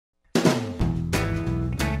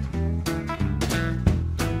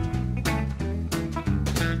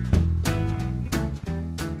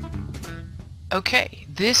Okay,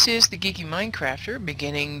 this is the Geeky Minecrafter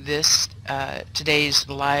beginning this today's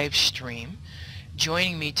live stream.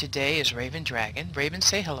 Joining me today is RavenDragon. Raven,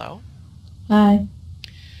 say hello. Hi.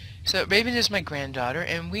 So Raven is my granddaughter,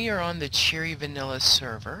 and we are on the CherryVanilla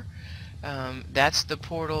server. That's the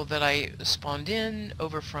portal that I spawned in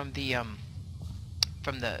over from the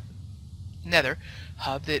Nether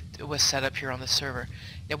hub that was set up here on the server.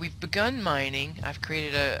 Now we've begun mining. I've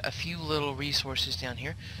created a few little resources down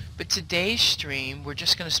here, but today's stream we're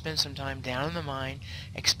just going to spend some time down in the mine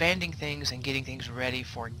expanding things and getting things ready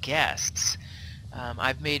for guests.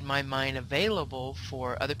 I've made my mine available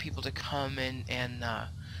for other people to come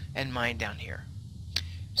and mine down here.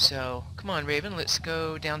 So come on, Raven, let's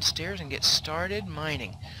go downstairs and get started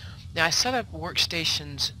mining. Now I set up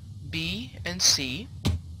workstations B and C.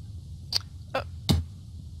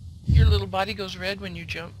 Your little body goes red when you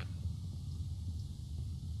jump.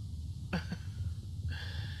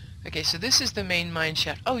 Okay, so this is the main mine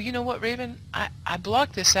shaft. Oh, you know what, Raven? I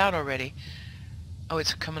blocked this out already. Oh,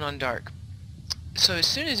 it's coming on dark. So as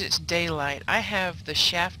soon as it's daylight, I have the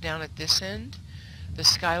shaft down at this end, the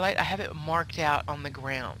skylight, I have it marked out on the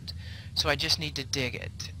ground. So I just need to dig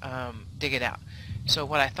it out. So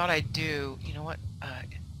what I thought I'd do, you know what?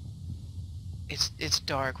 It's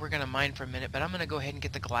dark. We're gonna mine for a minute, but I'm gonna go ahead and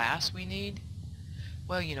get the glass we need.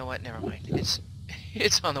 Well, you know what? Never mind.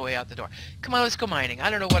 It's on the way out the door. Come on, let's go mining. I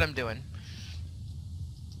don't know what I'm doing.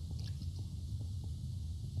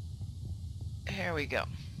 Here we go.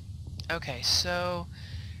 Okay, so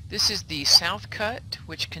this is the south cut,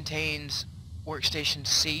 which contains workstation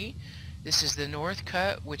C. This is the north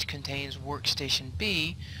cut, which contains workstation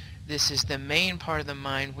B. This is the main part of the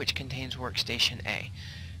mine, which contains workstation A.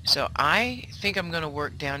 So I think I'm going to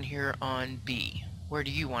work down here on B. Where do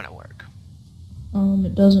you want to work?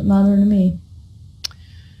 It doesn't matter to me.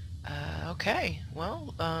 Okay,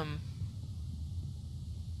 well, oh,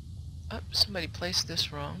 somebody placed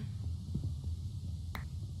this wrong.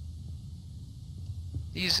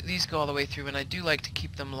 These go all the way through, and I do like to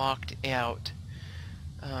keep them locked out.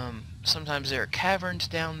 Sometimes there are caverns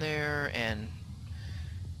down there, and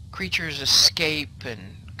creatures escape and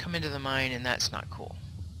come into the mine, and that's not cool.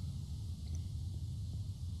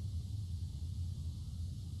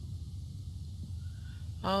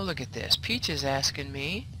 Oh, look at this. Peach is asking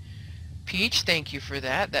me. Peach, thank you for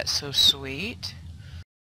that. That's so sweet.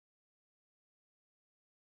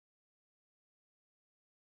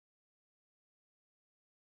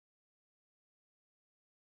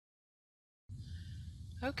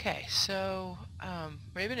 Okay, so,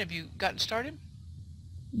 Raven, have you gotten started?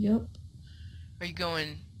 Yep. Are you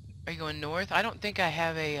going north? I don't think I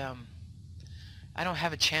have I don't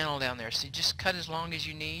have a channel down there, so you just cut as long as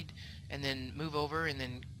you need and then move over and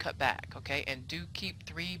then cut back, okay? And do keep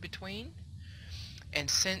 3 between. And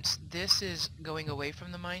since this is going away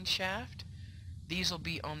from the mine shaft, these will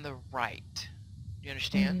be on the right. You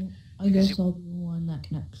understand? I guess I'll be the one that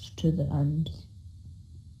connects to the end.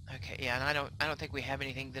 Okay, yeah, and I don't think we have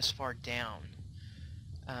anything this far down.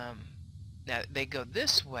 Now they go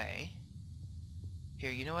this way.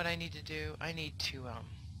 Here, you know what I need to do? I need to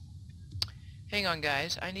hang on,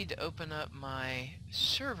 guys. I need to open up my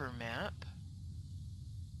server map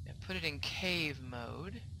and put it in cave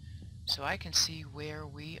mode so I can see where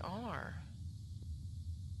we are.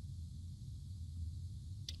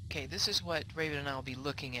 Okay, this is what Raven and I will be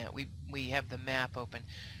looking at. We have the map open.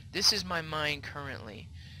 This is my mine currently.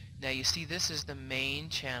 Now you see this is the main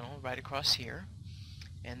channel right across here,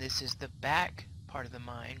 and this is the back part of the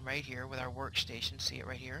mine right here with our workstation. See it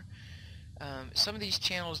right here. Some of these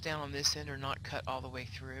channels down on this end are not cut all the way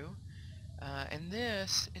through, and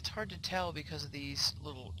this, it's hard to tell because of these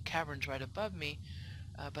little caverns right above me,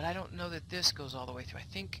 but I don't know that this goes all the way through. I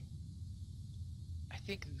think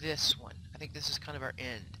this one, I think this is kind of our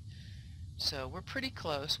end. So we're pretty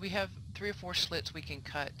close. We have 3 or 4 slits we can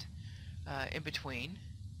cut in between,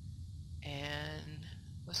 and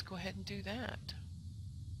let's go ahead and do that.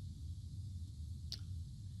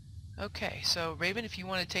 Okay, so Raven, if you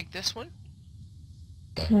want to take this one.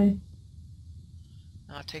 Okay.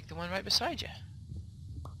 I'll take the one right beside you.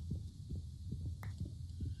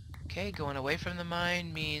 Okay, going away from the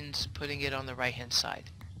mine means putting it on the right hand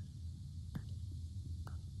side.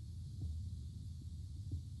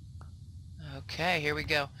 Okay, here we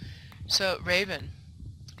go. So Raven,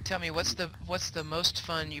 tell me, what's the most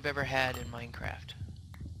fun you've ever had in Minecraft?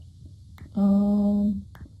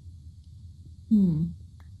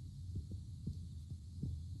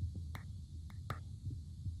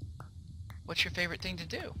 What's your favorite thing to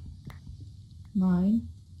do? Mine.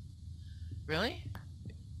 Really?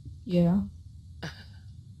 Yeah.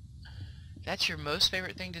 That's your most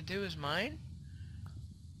favorite thing to do is mine?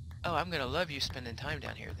 Oh, I'm gonna love you spending time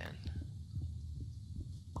down here then.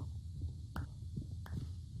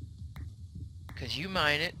 Because you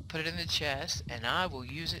mine it, put it in the chest, and I will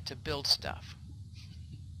use it to build stuff.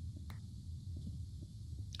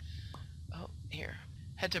 Oh, here.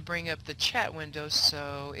 Had to bring up the chat window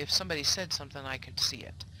so if somebody said something I could see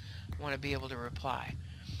it. I want to be able to reply.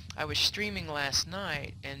 I was streaming last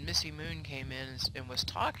night and Missy Moon came in and was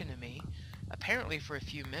talking to me apparently for a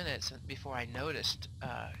few minutes before I noticed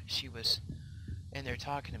she was in there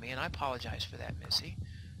talking to me, and I apologize for that, Missy.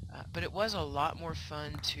 But it was a lot more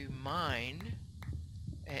fun to mine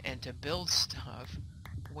and to build stuff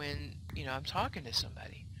when, you know, I'm talking to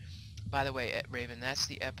somebody. By the way, Raven, that's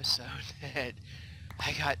the episode that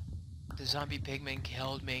I got the zombie pigman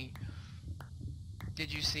killed me.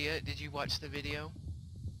 Did you see it? Did you watch the video?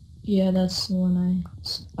 Yeah, that's the one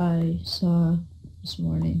I saw this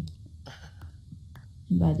morning.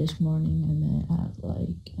 And by this morning, I meant at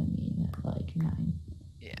like 9.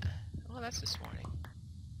 Yeah. Well, that's this morning.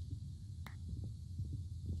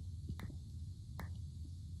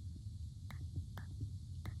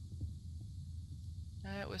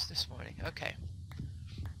 That was this morning. Okay.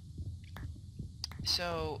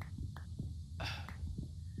 So,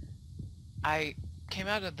 I came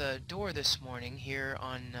out of the door this morning here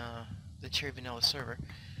on the CherryVanilla server,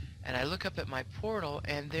 and I look up at my portal,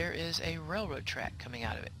 and there is a railroad track coming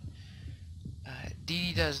out of it.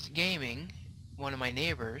 Dee Does Gaming, one of my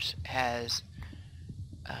neighbors, has,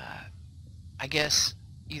 I guess,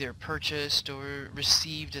 either purchased or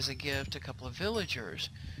received as a gift a couple of villagers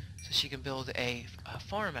so she can build a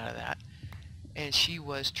farm out of that, and she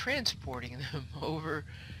was transporting them over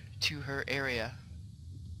to her area.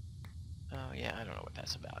 Oh yeah, I don't know what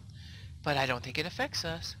that's about, but I don't think it affects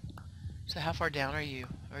us. So how far down are you?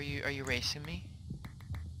 Are you racing me?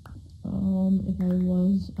 If I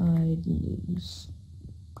was, I'd lose.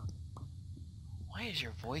 Why is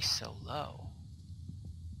your voice so low?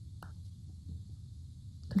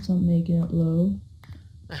 Because I'm making it low.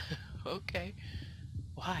 Okay.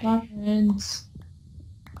 Why? Friends.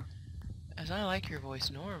 As I like your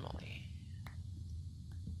voice normally.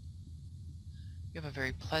 You have a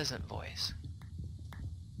very pleasant voice.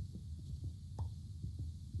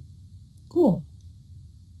 Cool.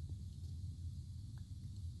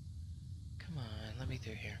 Come on, let me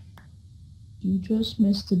through here. You just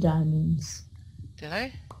missed the diamonds. Did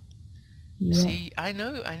I? Yeah. See, I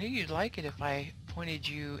knew you'd like it if I pointed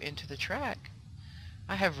you into the track.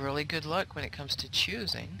 I have really good luck when it comes to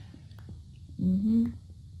choosing. Mm-hmm.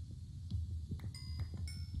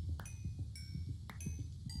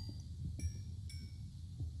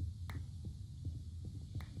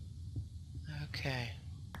 Okay.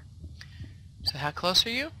 So how close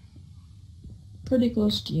are you? Pretty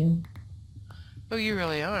close to you. Oh, you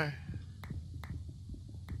really are.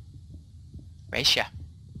 Race ya.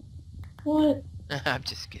 What? I'm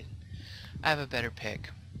just kidding. I have a better pick.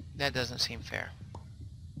 That doesn't seem fair.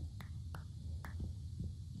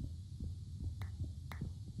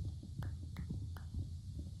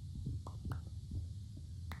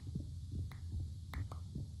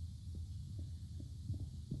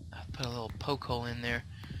 I'll put a little poke hole in there.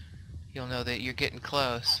 You'll know that you're getting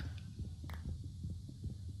close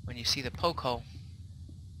when you see the poke hole.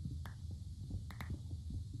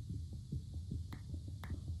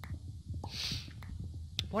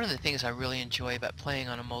 One of the things I really enjoy about playing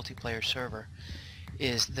on a multiplayer server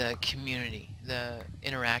is the community, the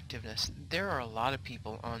interactiveness. There are a lot of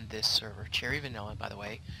people on this server, CherryVanilla, by the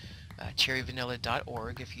way,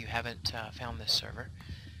 cherryvanilla.org if you haven't found this server.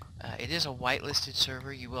 It is a whitelisted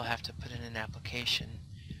server. You will have to put in an application,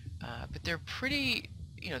 but they're pretty,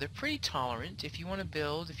 they're pretty tolerant. If you want to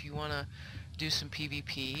build, if you want to do some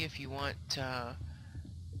PvP, if you want,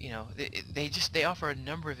 they offer a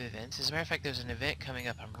number of events. As a matter of fact, there's an event coming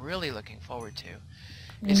up I'm really looking forward to.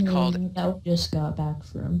 It's called... That we just got back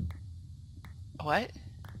from. What?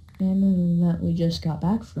 And that we just got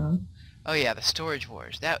back from. Oh yeah, the Storage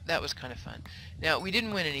Wars. That was kind of fun. Now, we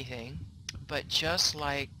didn't win anything, but just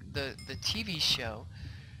like the TV show,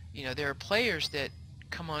 there are players that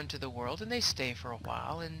come onto the world and they stay for a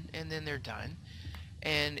while and then they're done.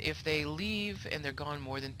 And if they leave and they're gone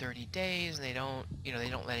more than 30 days and they don't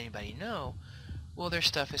let anybody know, well, their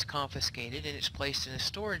stuff is confiscated and it's placed in a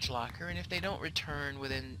storage locker, and if they don't return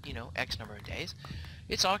within, X number of days,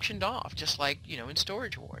 it's auctioned off, just like, in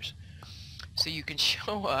Storage Wars. So you can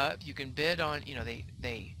show up, you can bid on,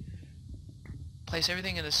 they place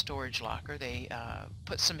everything in a storage locker. They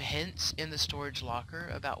put some hints in the storage locker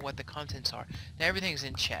about what the contents are. Now everything's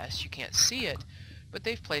in chests, you can't see it, but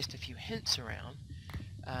they've placed a few hints around.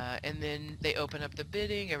 And then they open up the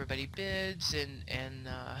bidding, everybody bids, and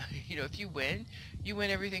you know, if you win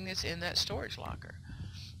everything that's in that storage locker.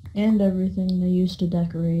 And everything they used to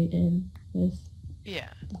decorate in with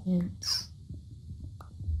Yeah. hints.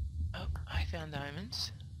 Oh, I found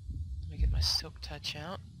diamonds. Let me get my silk touch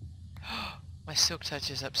out. My silk touch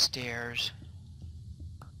is upstairs.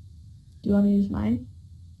 Do you want to use mine?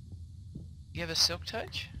 You have a silk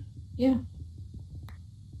touch? Yeah.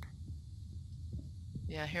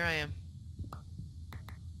 Yeah, here I am.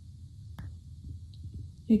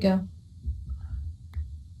 Here you go.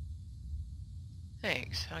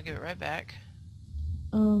 Thanks. I'll give it right back.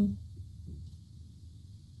 Let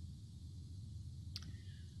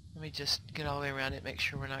me just get all the way around it, make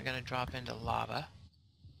sure we're not going to drop into lava.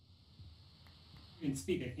 You can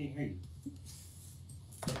speak, I can't hear you.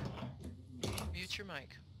 Mute your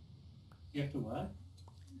mic. You have to what?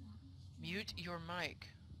 Mute your mic.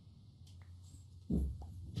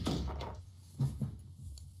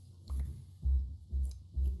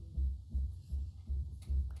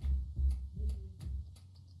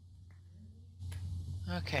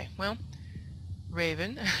 Okay, well,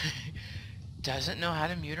 Raven doesn't know how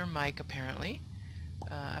to mute her mic apparently.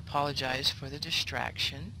 I apologize for the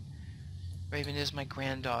distraction. Raven is my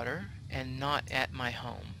granddaughter and not at my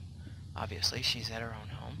home. Obviously, she's at her own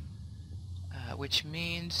home. Which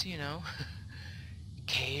means, you know,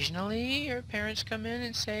 occasionally her parents come in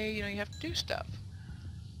and say, you know, you have to do stuff.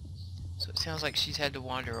 So it sounds like she's had to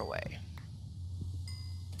wander away.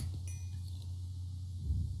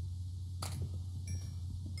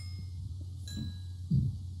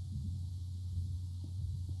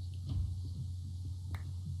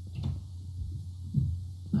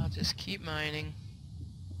 I'll just keep mining.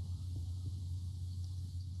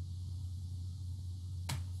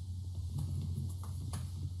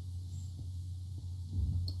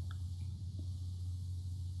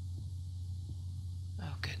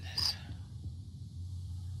 Oh goodness.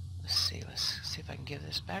 Let's see if I can give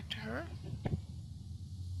this back to her.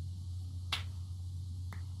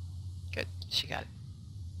 Good, she got it.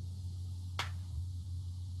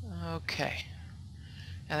 Okay.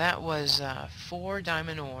 Now that was 4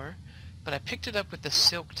 diamond ore, but I picked it up with the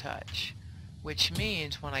silk touch, which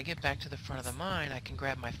means when I get back to the front of the mine, I can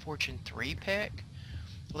grab my fortune 3 pick,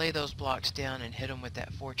 lay those blocks down and hit them with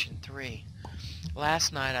that fortune 3.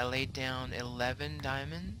 Last night I laid down 11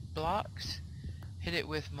 diamond blocks, hit it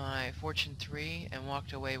with my fortune 3, and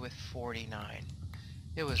walked away with 49.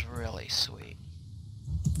 It was really sweet.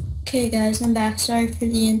 Okay guys, I'm back. Sorry for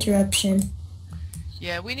the interruption.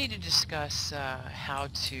 Yeah, we need to discuss how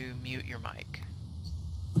to mute your mic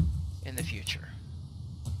in the future.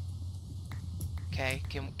 Okay,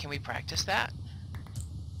 can we practice that?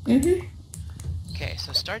 Mm-hmm. Okay,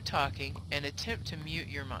 so start talking and attempt to mute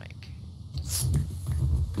your mic.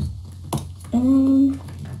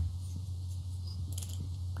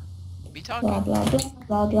 Be talking. Blah blah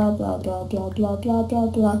blah blah blah blah blah blah blah blah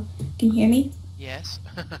blah. Can you hear me? Yes.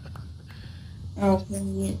 Oh,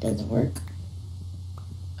 then it doesn't work.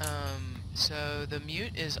 So the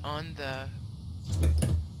mute is on the...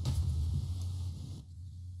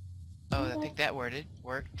 Oh, I think that worded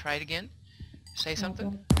worked. Try it again. Say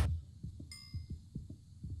something.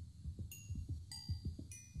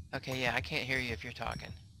 Okay, yeah, I can't hear you if you're talking.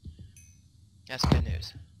 That's good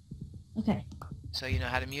news. Okay. So you know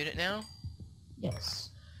how to mute it now? Yes.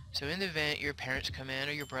 So in the event your parents come in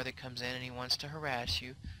or your brother comes in and he wants to harass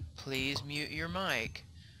you, please mute your mic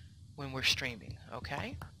when we're streaming,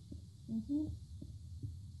 okay? Mm-hmm.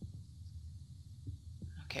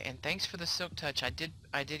 Okay, and thanks for the silk touch. I did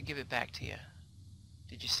give it back to you.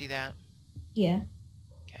 Did you see that? Yeah.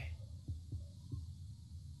 Okay.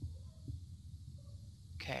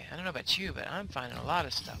 Okay, I don't know about you, but I'm finding a lot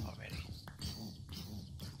of stuff already.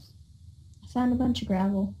 I found a bunch of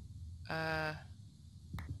gravel.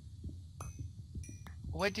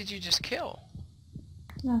 What did you just kill?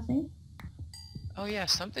 Nothing. Oh yeah,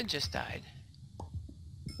 something just died.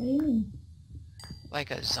 What do you mean? Like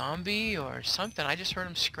a zombie or something. I just heard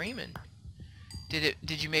him screaming.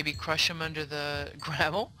 Did you maybe crush him under the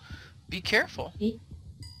gravel? Be careful. Maybe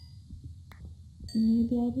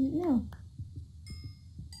I didn't know.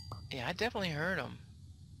 Yeah, I definitely heard him.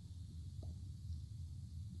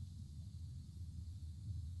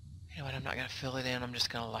 You know what, I'm not gonna fill it in, I'm just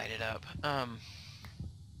gonna light it up.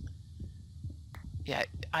 Yeah,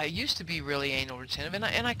 I used to be really anal retentive, and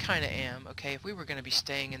I kind of am, okay? If we were going to be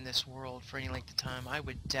staying in this world for any length of time, I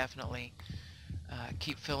would definitely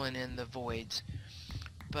keep filling in the voids.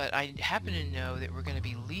 But I happen to know that we're going to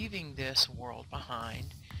be leaving this world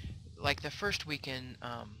behind, like the first week in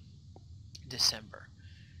December.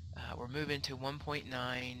 We're moving to 1.9,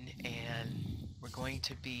 and we're going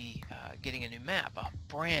to be getting a new map, a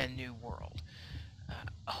brand new world.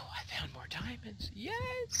 Oh, I found more diamonds.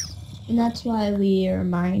 Yes! And that's why we are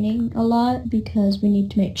mining a lot, because we need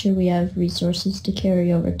to make sure we have resources to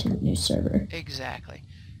carry over to the new server. Exactly.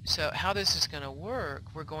 So how this is going to work,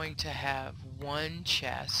 we're going to have one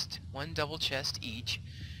chest, one double chest each,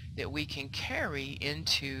 that we can carry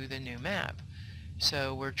into the new map.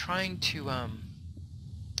 So we're trying to,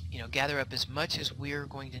 you know, gather up as much as we're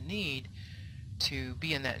going to need to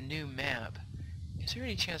be in that new map. Is there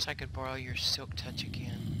any chance I could borrow your silk touch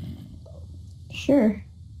again? Sure.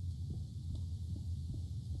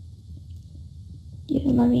 Yeah,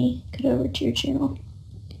 let me get over to your channel.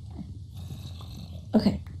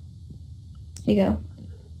 Okay. Here you go.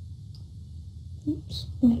 Oops.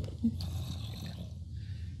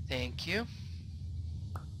 Thank you.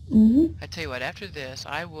 Mm-hmm. I tell you what, after this,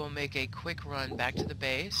 I will make a quick run back to the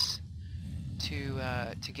base to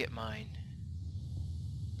get mine.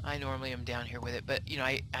 I normally am down here with it, but you know,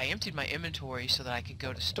 I emptied my inventory so that I could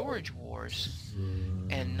go to Storage Wars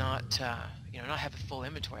and not you know, not have a full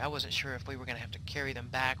inventory. I wasn't sure if we were going to have to carry them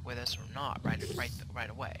back with us or not right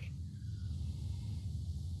away.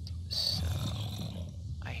 So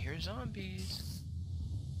I hear zombies.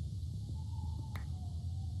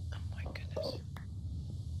 Oh my goodness.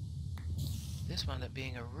 This wound up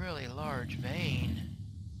being a really large vein.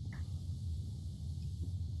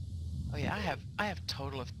 Oh yeah, I have a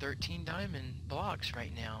total of 13 diamond blocks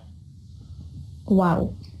right now.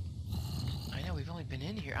 Wow. I know, we've only been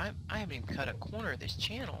in here. I haven't even cut a corner of this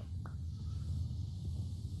channel.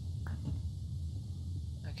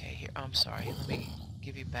 Okay, here, I'm sorry. Let me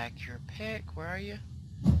give you back your pick. Where are you?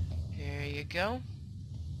 Here you go.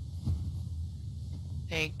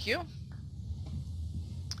 Thank you.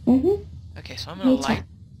 Mm-hmm. Okay, so I'm gonna light...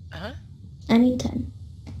 Anytime.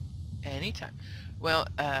 Anytime. Well,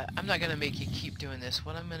 I'm not gonna make you keep doing this.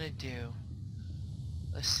 What I'm gonna do...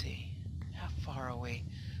 Let's see. How far are we?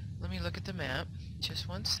 Let me look at the map. Just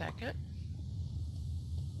 1 second.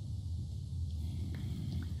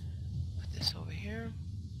 Put this over here.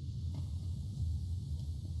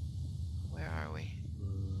 Where are we?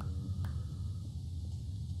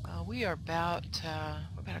 We are about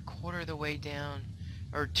a quarter of the way down,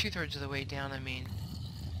 or 2/3 of the way down. I mean.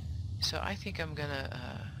 So I think I'm gonna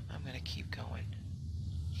keep going.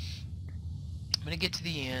 I'm gonna get to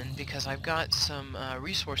the end because I've got some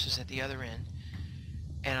resources at the other end.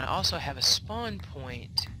 And I also have a spawn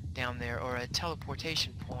point down there, or a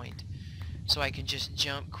teleportation point, so I can just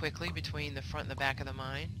jump quickly between the front and the back of the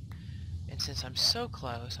mine. And since I'm so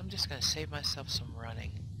close, I'm just going to save myself some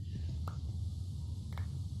running.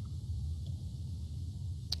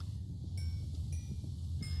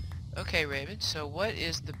 Okay, Raven, so what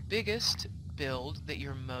is the biggest build that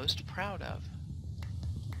you're most proud of?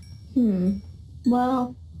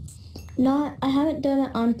 Well, I haven't done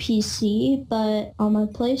it on PC, but on my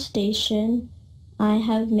PlayStation, I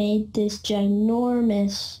have made this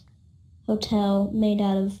ginormous hotel made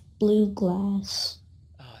out of blue glass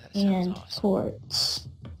and awesome. quartz.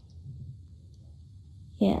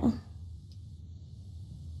 Yeah.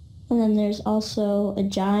 And then there's also a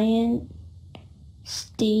giant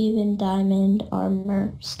Steve in diamond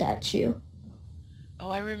armor statue. Oh,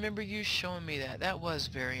 I remember you showing me that. That was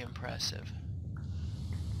very impressive.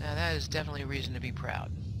 Now that is definitely a reason to be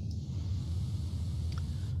proud.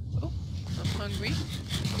 Oh, I'm hungry.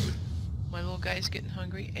 My little guy's getting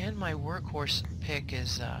hungry, and my workhorse pick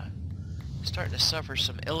is starting to suffer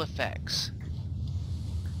some ill effects.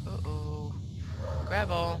 Uh-oh. Grab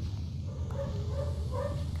all.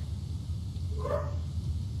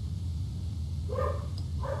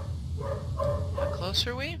 How close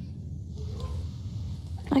are we?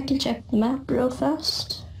 I can check the map real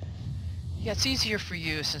fast. Yeah, it's easier for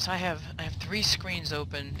you since I have 3 screens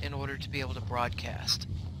open in order to be able to broadcast.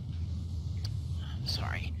 I'm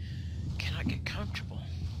sorry. Cannot get comfortable.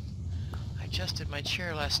 I adjusted my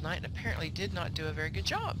chair last night and apparently did not do a very good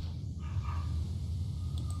job.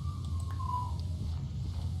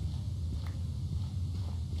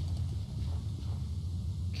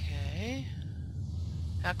 Okay.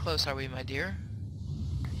 How close are we, my dear?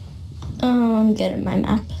 I'm getting my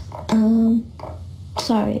map.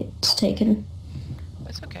 Sorry, it's taken.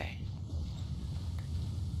 That's okay.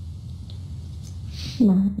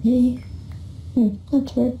 That's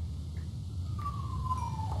weird.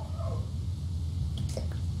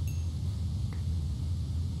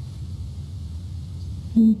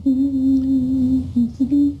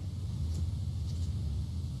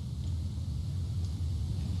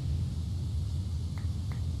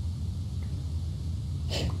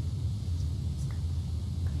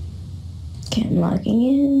 Okay, I'm logging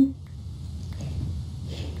in.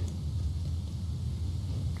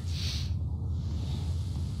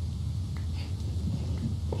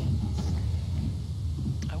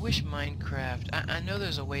 I wish Minecraft, I know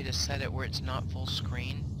there's a way to set it where it's not full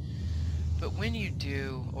screen, but when you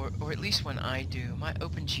do, or at least when I do, my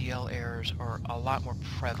OpenGL errors are a lot more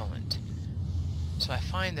prevalent. So I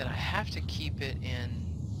find that I have to keep it in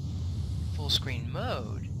full screen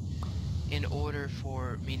mode in order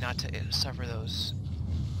for me not to suffer those,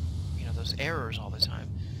 you know, those errors all the time.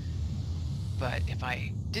 But if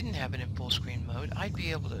I didn't have it in full screen mode, I'd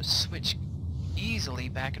be able to switch easily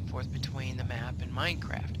back and forth between the map and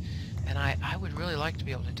Minecraft. And I would really like to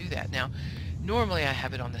be able to do that. Now, normally I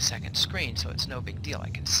have it on the second screen, so it's no big deal.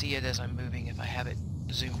 I can see it as I'm moving if I have it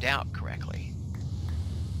zoomed out correctly.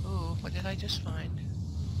 Ooh, what did I just find?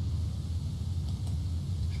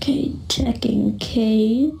 Okay, checking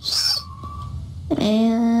caves.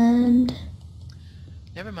 And...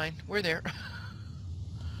 Never mind, we're there.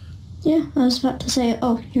 yeah, I was about to say,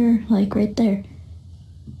 oh, you're like right there.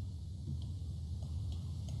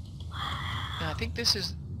 Now, I think this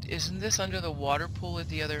is... Isn't this under the water pool at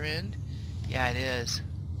the other end? Yeah, it is.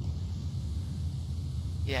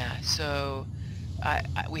 Yeah, so...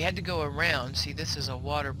 we had to go around. See, this is a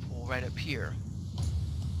water pool right up here.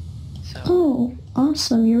 So... Oh,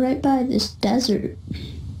 awesome. You're right by this desert.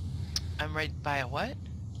 I'm right by a what?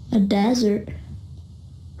 A desert.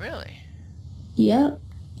 Really? Yep.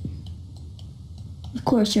 Of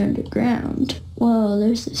course, you're underground. Whoa,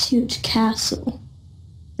 there's this huge castle.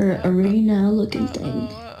 Or arena-looking thing.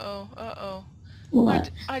 Uh-oh.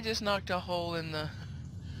 What? I just knocked a hole in the...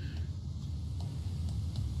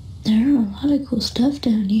 There are a lot of cool stuff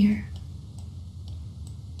down here.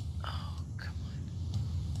 Oh, come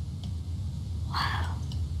on. Wow.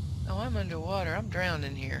 Oh, I'm underwater. I'm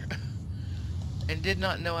drowning here. And did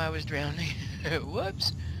not know I was drowning.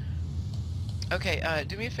 Whoops. Okay,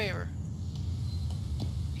 do me a favor.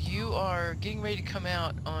 You are getting ready to come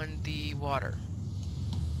out on the water.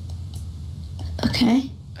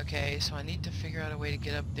 Okay. Okay, so I need to figure out a way to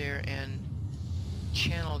get up there and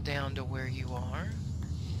channel down to where you are.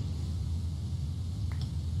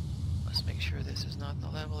 Let's make sure this is not the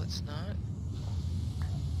level it's not.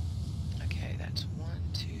 Okay, that's 1,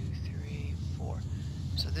 2, 3, 4.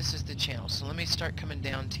 So this is the channel. So let me start coming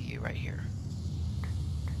down to you right here.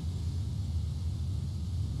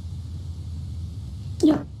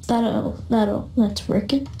 Yep, that's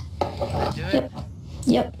working. That do it?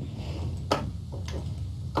 Yep.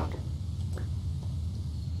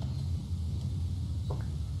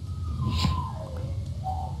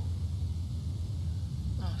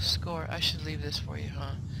 Oh, score. I should leave this for you,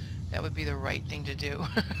 huh? That would be the right thing to do.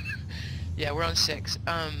 Yeah, we're on 6.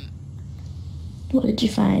 What did you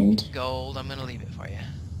find? Gold. I'm gonna leave it for you.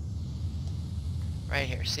 Right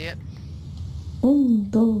here. See it? Oh,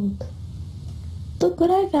 gold. Look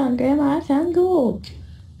what I found, Grandma. I found gold.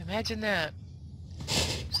 Imagine that.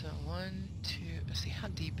 So 1, 2. Let's see. How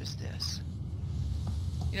deep is this?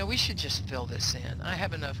 You know, we should just fill this in. I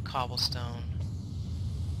have enough cobblestone.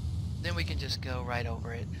 Then we can just go right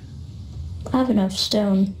over it. I have enough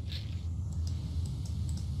stone.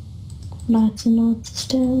 Lots and lots of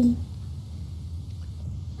stone.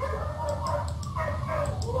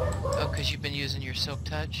 Oh, because you've been using your silk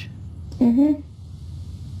touch? Mm-hmm.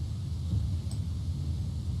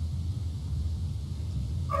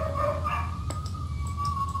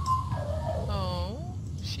 Oh,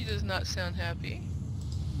 she does not sound happy.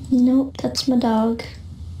 Nope, that's my dog.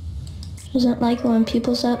 Doesn't like it when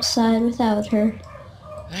people's outside without her.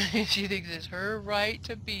 She thinks it's her right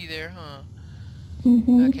to be there, huh?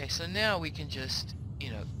 Mm-hmm. Okay, so now we can just, you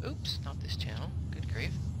know, oops, not this channel. Good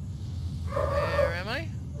grief. Where am I?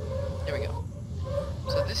 There we go.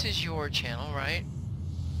 So this is your channel, right?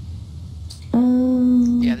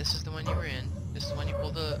 Yeah, this is the one you were in. This is the one you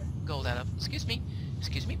pulled the gold out of. Excuse me.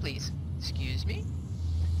 Excuse me, please. Excuse me.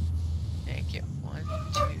 Thank you. 1,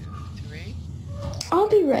 2, 3. I'll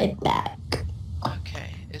be right back.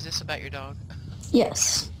 Okay. Is this about your dog?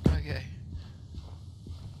 Yes. Okay.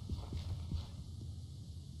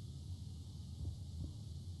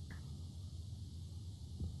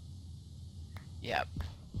 Yep.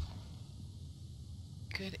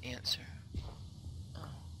 Good answer. Oh.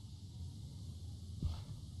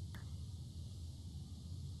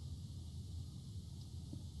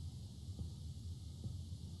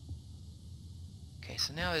 Okay,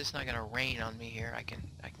 so now that it's not gonna rain on me here, I can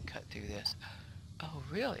cut through this. Oh,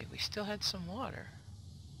 really? We still had some water.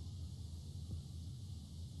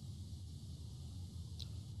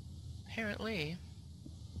 Apparently.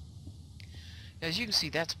 As you can see,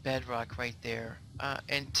 that's bedrock right there.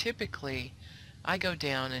 And typically, I go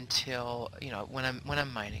down until, you know, when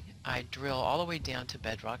I'm mining, I drill all the way down to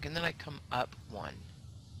bedrock, and then I come up one.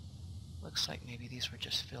 Looks like maybe these were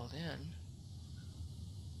just filled in.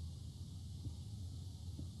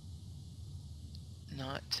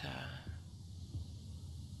 Not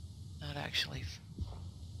actually.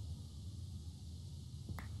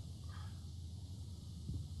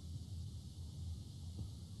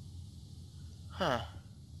 Huh.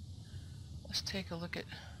 Let's take a look at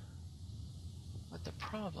what the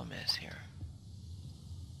problem is here.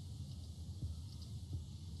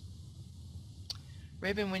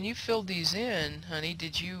 Raven, when you filled these in, honey,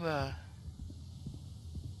 did you, are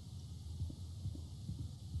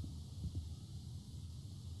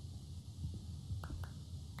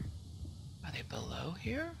they below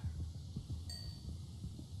here?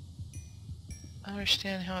 I don't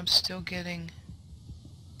understand how I'm still getting...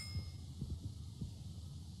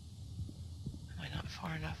 Am I not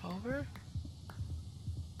far enough over?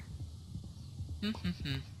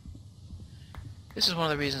 This is one of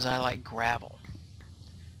the reasons I like gravel.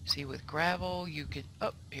 See, with gravel, you could...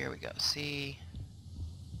 Oh, here we go. See?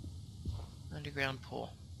 Underground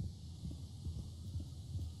pool.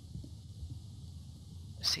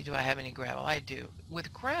 Let's see, do I have any gravel? I do.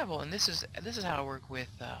 With gravel, and this is how I work with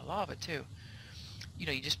lava, too. You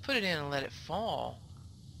know, you just put it in and let it fall,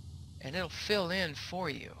 and it'll fill in for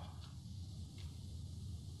you.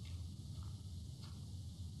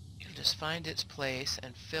 It'll just find its place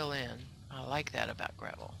and fill in. I like that about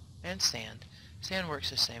gravel. And sand. Sand works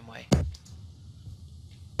the same way.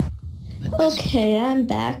 Okay, I'm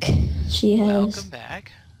back. She has Welcome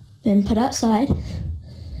back. been put outside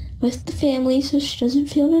with the family so she doesn't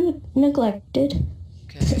feel neglected.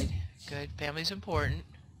 Good, good. Family's important.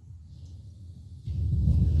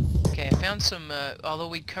 Okay, I found some, although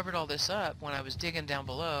we covered all this up, when I was digging down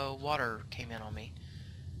below, water came in on me.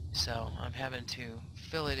 So I'm having to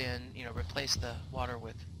fill it in, you know, replace the water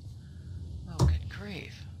with... Oh, good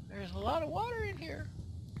grief. There's a lot of water in here.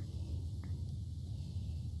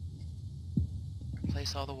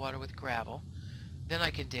 Replace all the water with gravel. Then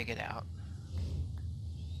I can dig it out.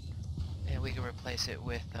 And we can replace it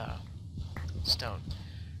with stone.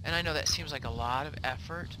 And I know that seems like a lot of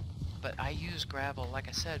effort, but I use gravel, like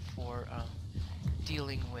I said, for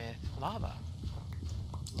dealing with lava.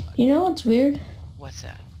 You know what's weird? What's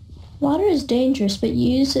that? Water is dangerous, but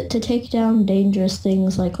you use it to take down dangerous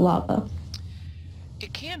things like lava.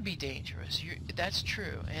 It can be dangerous. That's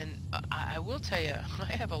true. And I will tell you, I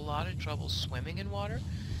have a lot of trouble swimming in water.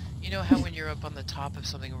 You know how when you're up on the top of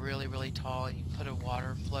something really, really tall and you put a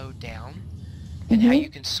water flow down, and how you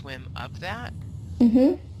can swim up that?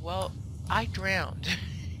 Well, I drowned.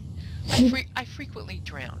 I frequently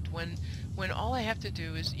drowned. When all I have to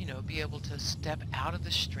do is, you know, be able to step out of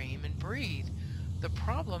the stream and breathe. The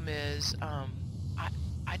problem is,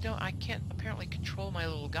 I can't apparently control my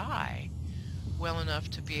little guy well enough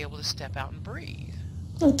to be able to step out and breathe.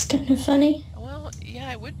 That's kind of funny. Well,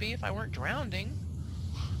 yeah, it would be if I weren't drowning.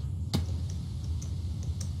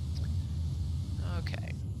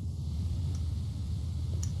 Okay.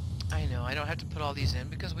 I know, I don't have to put all these in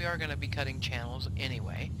because we are going to be cutting channels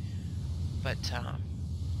anyway. But,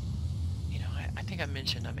 you know, I think I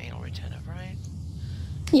mentioned I'm anal retentive, right?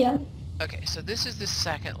 Yeah. Okay, so this is the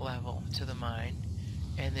second level to the mine.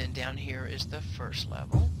 And then down here is the first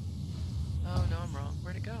level. Oh, no, I'm wrong.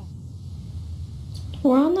 Where'd it go?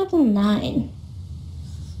 We're on level 9.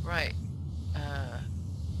 Right.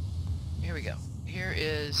 Here we go. Here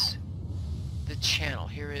is the channel.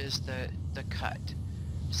 Here is the cut.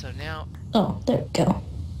 So now... Oh, there we go.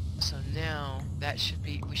 So now that should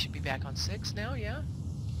be... We should be back on 6 now, yeah?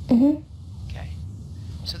 Okay.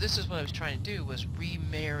 So this is what I was trying to do, was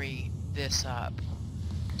remarry this up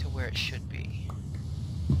to where it should be.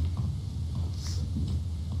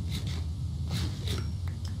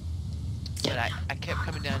 But I kept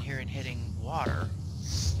coming down here and hitting water.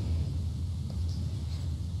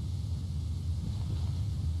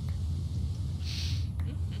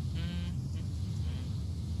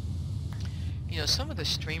 You know, some of the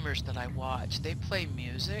streamers that I watch, they play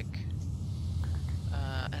music,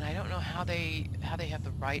 and I don't know how they have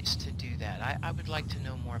the rights to do that. I would like to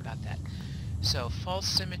know more about that. So, false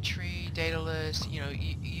symmetry, dataless, you know,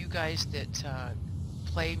 you guys that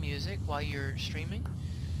play music while you're streaming,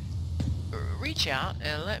 reach out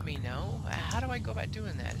and let me know. How do I go about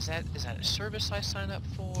doing that? Is that a service I sign up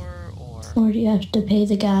for, or Or do you have to pay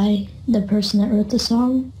the person that wrote the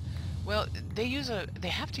song? well, they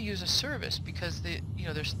have to use a service because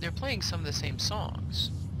they're playing some of the same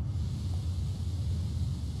songs,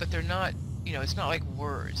 but they're not you know, it's not like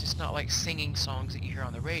words. It's not like singing songs that you hear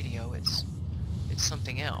on the radio. It's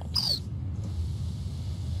something else.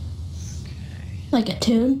 Okay. Like a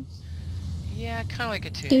tune? Yeah, kind of like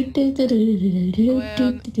a Do, tune. do, do, do, do, do, Well,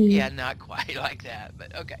 do, do, do. yeah, not quite like that,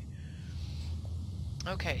 but okay.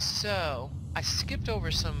 Okay, so I skipped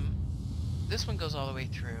over some. This one goes all the way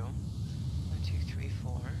through. 1, 2, 3,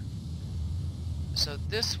 4. So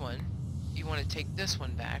this one, you want to take this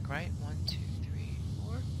one back, right? 1, 2, 3,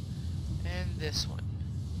 4, and this one.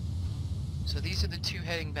 So these are the two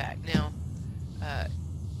heading back. Now,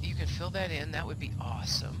 you can fill that in. That would be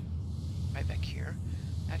awesome. Right back here.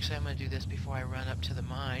 Actually, I'm going to do this before I run up to the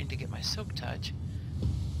mine to get my silk touch,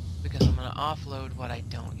 because I'm going to offload what I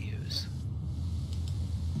don't use.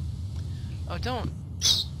 Oh, don't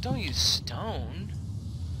use stone.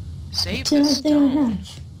 Save It's the the only thing I stone.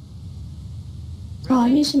 have. Oh, I'm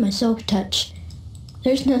Really? using my silk touch.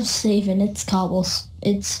 There's no saving. It's cobbles.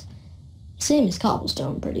 It's same as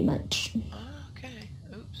cobblestone, pretty much. Okay.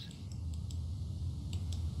 Oops.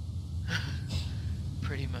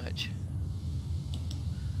 Pretty much.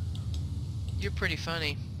 You're pretty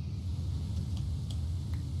funny.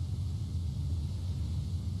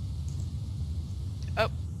 Oh,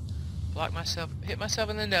 hit myself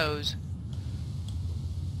in the nose.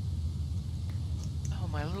 Oh,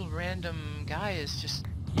 my little random guy is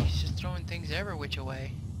he's just throwing things every which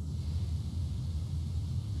way.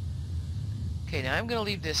 Okay, now I'm going to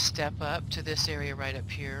leave this step up to this area right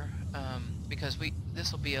up here, because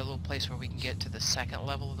this will be a little place where we can get to the second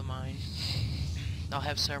level of the mine. I'll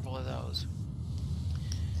have several of those.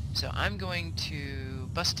 So I'm going to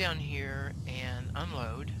bust down here and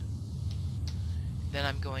unload. Then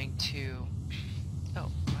I'm going to...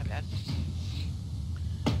 Oh, my bad.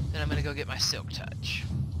 Then I'm going to go get my silk touch.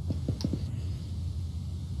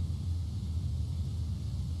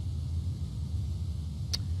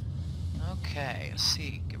 Okay, let's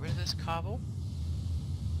see. Get rid of this cobble.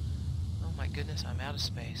 Oh my goodness, I'm out of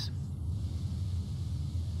space.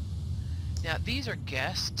 Now, these are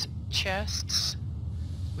guest chests,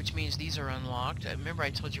 which means these are unlocked. Remember I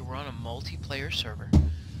told you we're on a multiplayer server,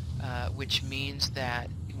 which means that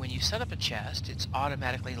when you set up a chest, it's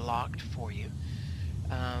automatically locked for you.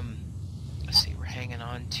 Let's see, we're hanging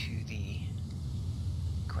on to the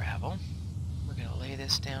gravel. We're going to lay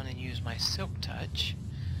this down and use my silk touch.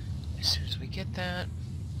 As soon as we get that,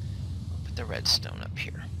 I'll put the redstone up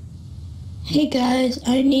here. Hey guys,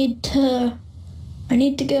 I need to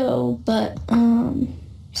go, but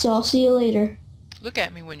so I'll see you later. Look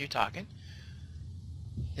at me when you're talking.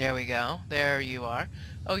 There we go. There you are.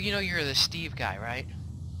 Oh, you know you're the Steve guy, right?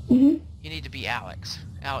 Mhm. You need to be Alex.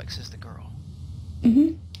 Alex is the girl.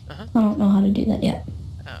 Mhm. Uh-huh. I don't know how to do that yet.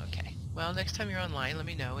 Okay. Well, next time you're online, let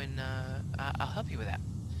me know, and I'll help you with that.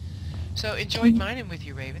 So, enjoyed mining with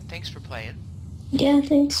you, Raven. Thanks for playing. Yeah,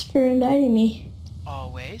 thanks for inviting me.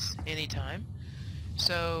 Always. Anytime.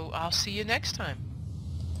 So, I'll see you next time.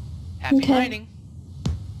 Happy Okay. mining.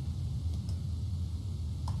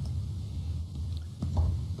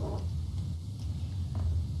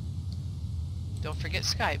 Don't forget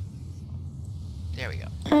Skype. There we go.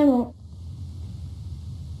 I won't.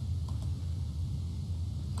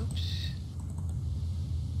 Oops.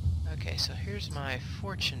 Okay, so here's my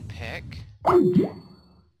fortune pick,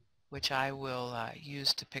 which I will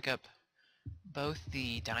use to pick up both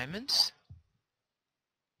the diamonds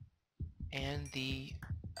and the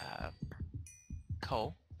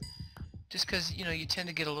coal. Just because, you know, you tend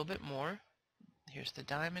to get a little bit more. Here's the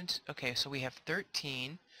diamonds. Okay, so we have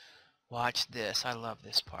 13. Watch this. I love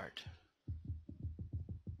this part.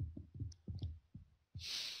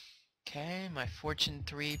 Okay, my fortune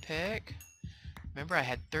 3 pick. Remember, I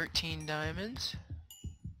had 13 diamonds.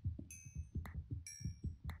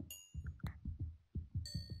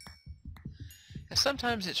 And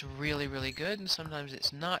sometimes it's really, really good, and sometimes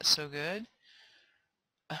it's not so good.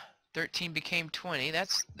 13 became 20.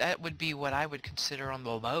 That would be what I would consider on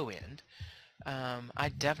the low end. I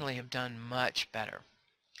definitely have done much better.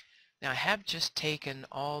 Now I have just taken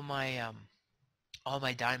all my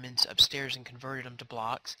diamonds upstairs and converted them to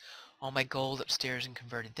blocks, all my gold upstairs and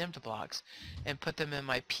converted them to blocks, and put them in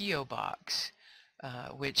my P.O. box,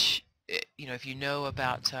 which, you know, if you know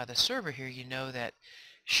about the server here, you know that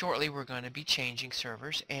shortly we're going to be changing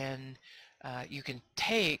servers, and you can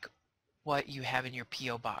take what you have in your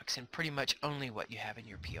P.O. box, and pretty much only what you have in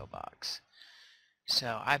your P.O. box.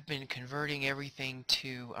 So I've been converting everything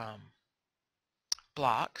to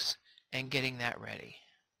blocks and getting that ready.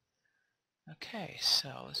 Okay, so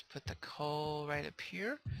let's put the coal right up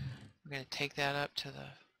here. We're going to take that up to the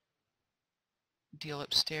deal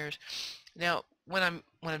upstairs. Now, when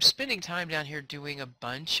I'm spending time down here doing a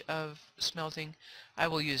bunch of smelting, I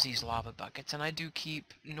will use these lava buckets, and I do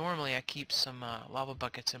keep, normally I keep some lava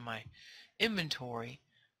buckets in my inventory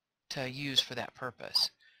to use for that purpose.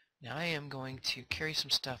 Now I am going to carry some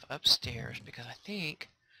stuff upstairs because I think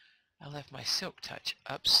I left my silk touch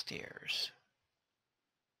upstairs.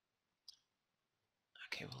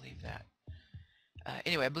 Okay, we'll leave that.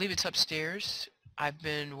 Anyway, I believe it's upstairs. I've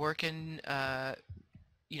been working,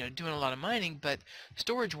 doing a lot of mining, but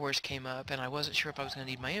storage wars came up and I wasn't sure if I was going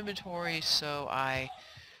to need my inventory, so I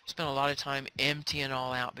spent a lot of time emptying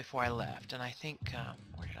all out before I left. And I think,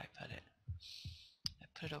 where did I put it? I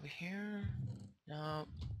put it over here. No.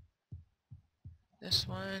 This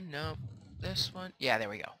one. No. This one. Yeah, there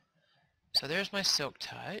we go. So there's my silk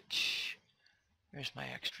touch. There's my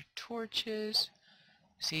extra torches.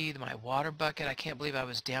 See, my water bucket. I can't believe I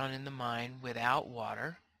was down in the mine without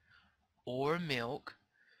water or milk,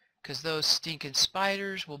 because those stinking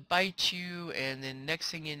spiders will bite you, and then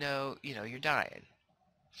next thing you know, you're dying.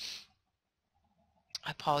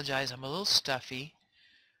 I apologize, I'm a little stuffy.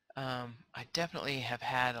 I definitely have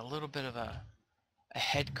had a little bit of a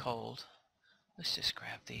head cold. Let's just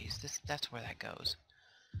grab these. That's where that goes.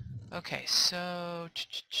 Okay, so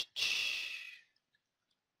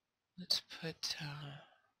let's put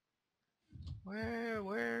where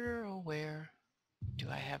do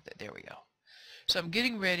I have that? There we go. So I'm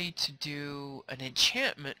getting ready to do an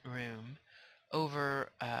enchantment room over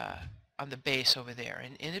on the base over there.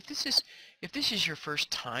 And if this is your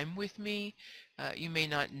first time with me, you may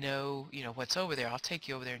not know what's over there. I'll take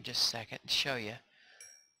you over there in just a second and show you.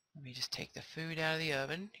 Let me just take the food out of the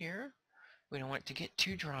oven here. We don't want it to get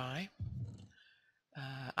too dry.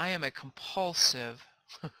 I am a compulsive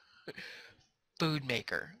food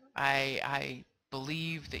maker. I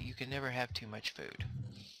believe that you can never have too much food.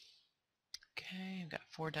 Okay, I've got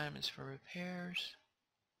 4 diamonds for repairs.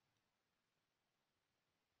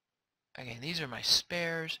 Again, these are my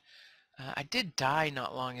spares. I did die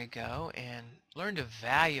not long ago and learned a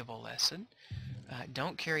valuable lesson.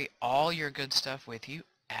 Don't carry all your good stuff with you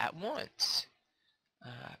at once,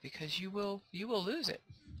 because you will lose it.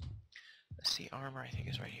 Let's see, armor I think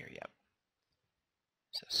is right here. Yep.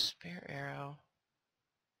 So spare arrow.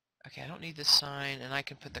 Okay, I don't need the sign, and I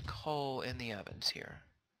can put the coal in the ovens here,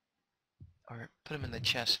 or put them in the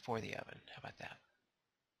chest for the oven. How about that?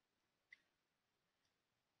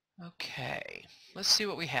 Okay, let's see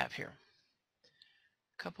what we have here.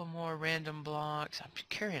 A couple more random blocks. I'm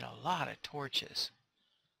carrying a lot of torches.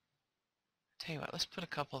 Tell you what, let's put a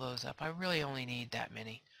couple of those up. I really only need that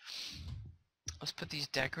many. Let's put these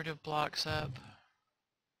decorative blocks up.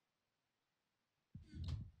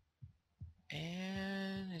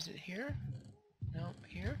 And is it here? No,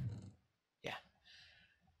 here? Yeah.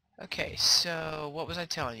 Okay, so what was I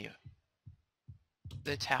telling you?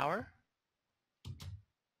 The tower.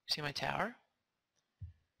 See my tower?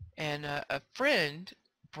 And a friend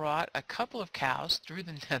brought a couple of cows through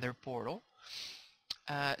the nether portal.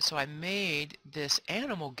 So I made this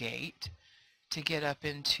animal gate to get up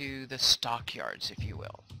into the stockyards, if you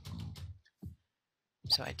will.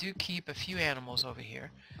 So I do keep a few animals over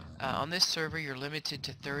here. On this server, you're limited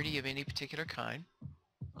to 30 of any particular kind.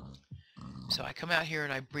 So I come out here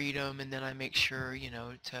and I breed them, and then I make sure,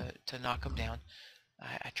 to knock them down.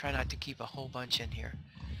 I try not to keep a whole bunch in here.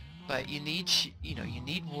 But you need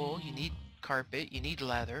wool, you need carpet, you need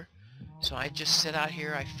leather. So I just sit out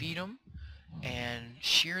here, I feed them and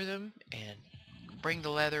shear them and bring the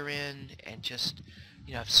leather in, and just,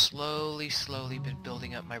 I've slowly been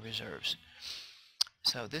building up my reserves.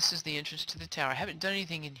 So this is the entrance to the tower. I haven't done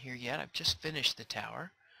anything in here yet. I've just finished the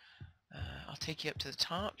tower. I'll take you up to the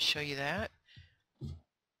top, show you that.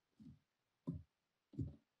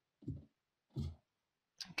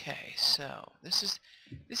 Okay, so this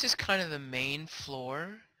is kind of the main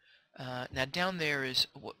floor. Now down there is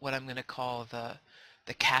what I'm going to call the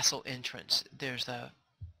castle entrance. There's a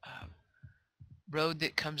road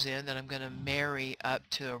that comes in that I'm going to marry up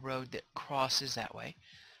to a road that crosses that way.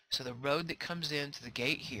 So the road that comes into the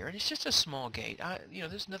gate here, and it's just a small gate.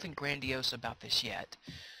 There's nothing grandiose about this yet,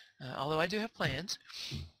 although I do have plans.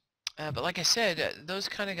 But like I said, those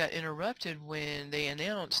kind of got interrupted when they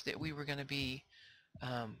announced that we were going to be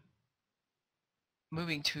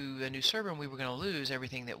moving to a new server, and we were going to lose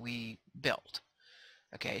everything that we built.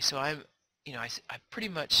 Okay, so I pretty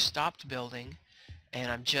much stopped building,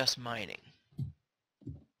 and I'm just mining.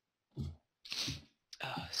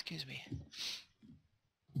 Oh, excuse me.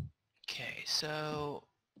 Okay, so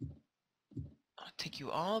I'll take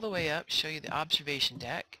you all the way up, show you the observation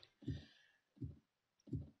deck.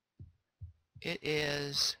 It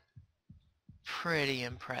is pretty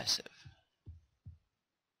impressive.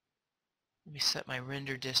 set my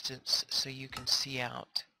render distance so you can see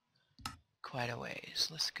out quite a ways.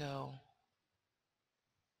 Let's go.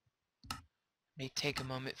 May take a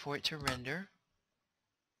moment for it to render.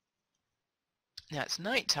 Now it's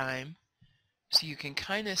nighttime, so you can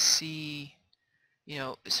kind of see, you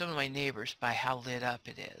know, some of my neighbors by how lit up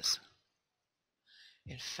it is.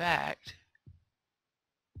 In fact,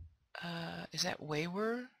 is that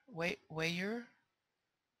Wayer?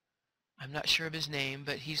 I'm not sure of his name,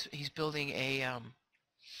 but he's building a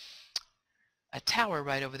tower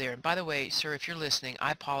right over there. And by the way, sir, if you're listening,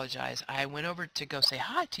 I apologize. I went over to go say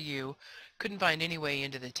hi to you, couldn't find any way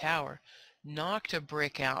into the tower, knocked a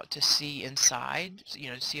brick out to see inside, you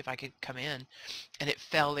know, to see if I could come in, and it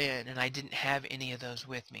fell in, and I didn't have any of those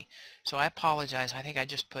with me. So I apologize. I think I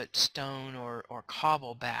just put stone or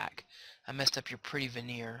cobble back. I messed up your pretty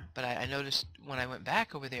veneer, but I noticed when I went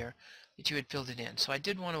back over there that you had filled it in. So I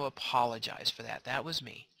did want to apologize for that. That was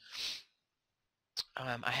me.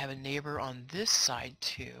 I have a neighbor on this side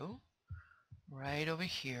too, right over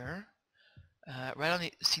here. Right on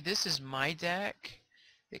the, see, this is my deck.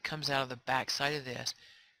 It comes out of the back side of this,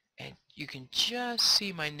 and you can just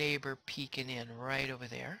see my neighbor peeking in right over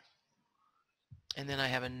there. And then I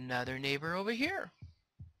have another neighbor over here.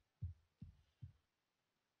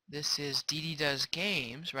 This is Dee Dee Does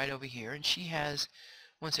Games right over here, and she has,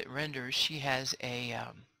 once it renders, she has a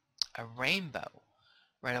rainbow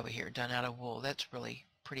right over here done out of wool. That's really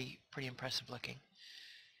pretty impressive looking.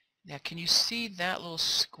 Now can you see that little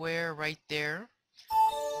square right there?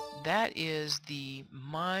 That is the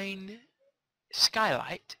mine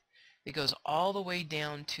skylight that goes all the way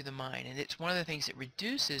down to the mine, and it's one of the things that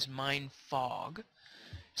reduces mine fog.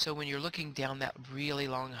 So when you're looking down that really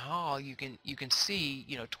long hall, you can see,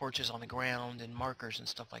 you know, torches on the ground and markers and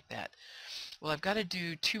stuff like that. Well, I've got to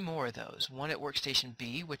do 2 more of those. One at workstation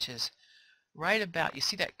B, which is right about, you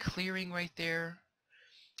see that clearing right there?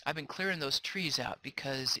 I've been clearing those trees out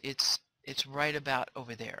because it's right about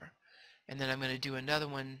over there. And then I'm going to do another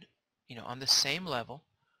one, you know, on the same level,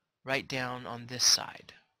 right down on this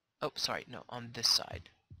side. Oh, sorry, no, on this side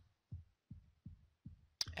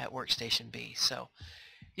at workstation B. So,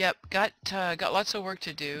 yep, got lots of work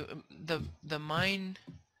to do. The mine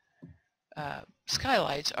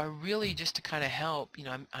skylights are really just to kind of help. You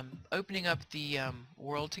know, I'm opening up the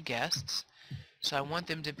world to guests, so I want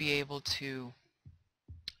them to be able to,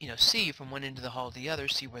 you know, see from one end of the hall to the other,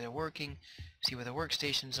 see where they're working, see where the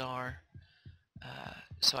workstations are.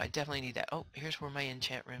 So I definitely need that. Oh, here's where my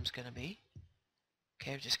enchant room's going to be.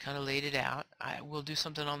 Okay, I've just kind of laid it out. I will do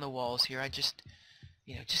something on the walls here. I just,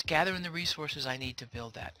 you know, just gathering the resources I need to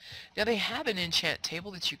build that. Now they have an enchant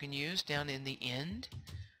table that you can use down in the end,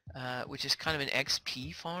 which is kind of an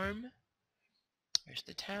XP farm. There's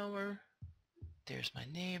the tower. There's my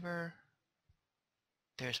neighbor.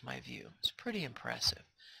 There's my view. It's pretty impressive.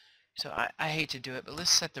 So I hate to do it, but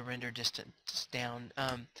let's set the render distance down.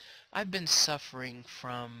 I've been suffering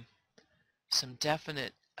from some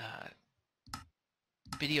definite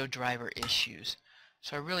video driver issues,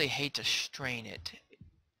 so I really hate to strain it,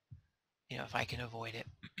 you know, if I can avoid it.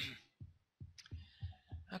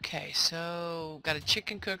 Okay, so got a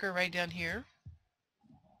chicken cooker right down here.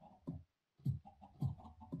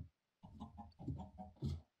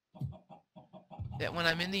 That when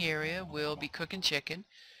I'm in the area will be cooking chicken.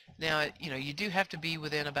 Now, you know, you do have to be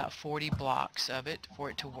within about 40 blocks of it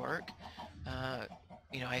for it to work.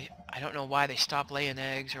 You know, I don't know why they stop laying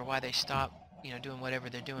eggs or why they stop, you know, doing whatever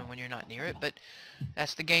they're doing when you're not near it, but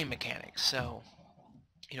that's the game mechanics. So,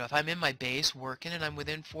 you know, if I'm in my base working and I'm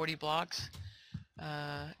within 40 blocks,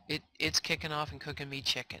 it's kicking off and cooking me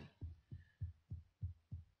chicken.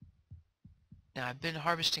 Now, I've been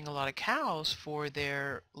harvesting a lot of cows for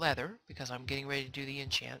their leather because I'm getting ready to do the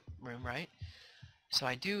enchant room, right? So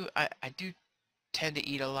I do tend to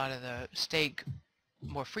eat a lot of the steak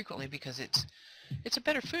more frequently because it's a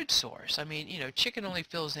better food source. I mean, you know, chicken only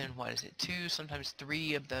fills in, what is it, 2, sometimes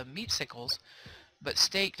 3 of the meat sickles, but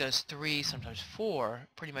steak does 3, sometimes 4,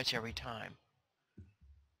 pretty much every time.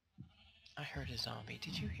 I heard a zombie.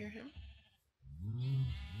 Did you hear him?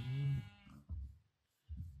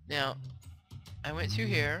 Now, I went through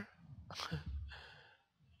here.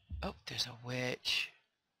 Oh, there's a witch.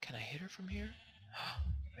 Can I hit her from here?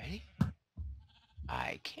 Ready?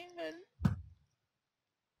 I can.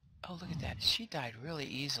 Oh, look at that. She died really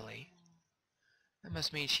easily. That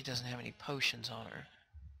must mean she doesn't have any potions on her.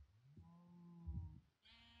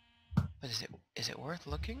 But is it worth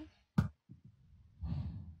looking?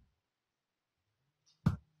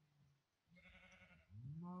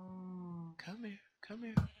 Come here. Come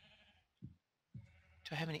here.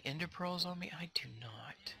 Do I have any ender pearls on me? I do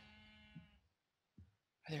not.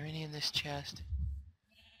 Are there any in this chest?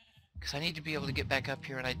 Because I need to be able to get back up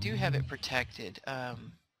here, and I do have it protected.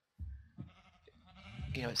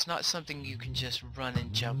 You know, it's not something you can just run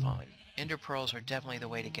and jump on. Ender pearls are definitely the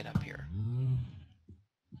way to get up here.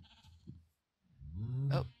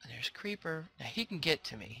 Oh, there's Creeper. Now he can get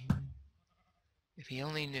to me. If he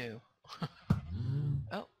only knew.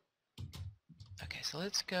 Oh. Okay, so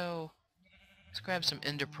let's go. Let's grab some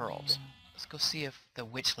ender pearls. Let's go see if the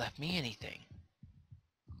witch left me anything.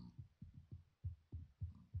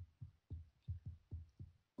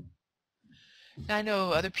 Now, I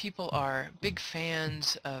know other people are big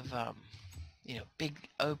fans of, you know, big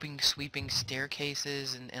open sweeping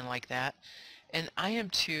staircases and like that. And I am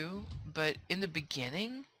too, but in the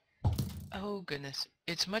beginning, oh goodness,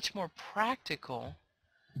 it's much more practical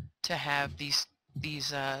to have these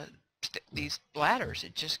ladders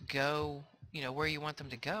that just go, you know, where you want them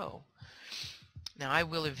to go. Now I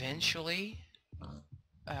will eventually,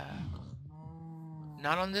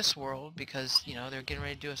 not on this world because, you know, they're getting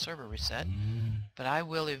ready to do a server reset, but I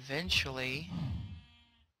will eventually.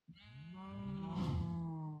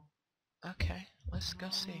 Okay, let's go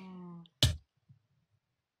see.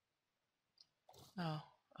 Oh,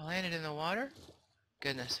 I landed in the water?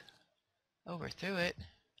 Goodness. Over through it.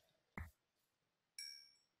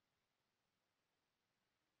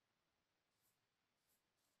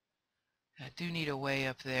 I do need a way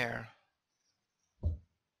up there.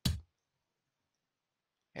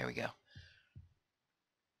 There we go.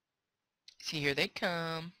 See, here they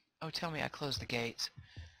come. Oh, tell me I closed the gates.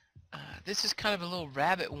 This is kind of a little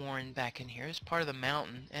rabbit warren back in here. It's part of the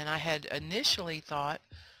mountain. And I had initially thought,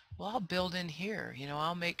 well, I'll build in here. You know,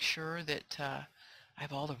 I'll make sure that I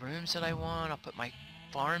have all the rooms that I want. I'll put my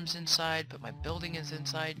farms inside, put my buildings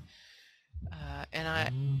inside. And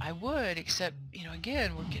I would, except, you know,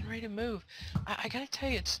 again, we're getting ready to move. I gotta tell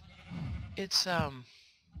you, it's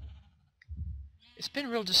been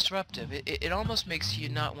real disruptive. It almost makes you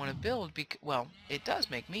not want to build. Well, it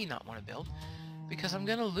does make me not want to build because I'm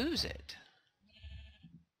gonna lose it.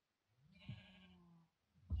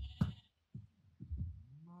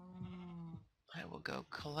 I will go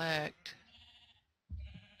collect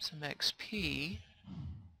some XP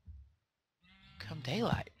come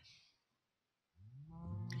daylight.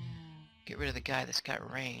 Get rid of the guy that's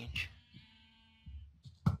got range.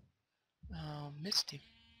 Oh, missed him.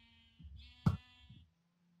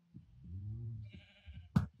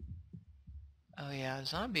 Oh yeah,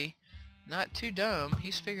 zombie. Not too dumb.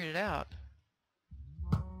 He's figured it out.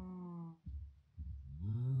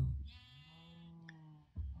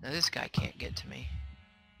 Now this guy can't get to me.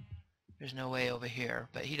 There's no way over here,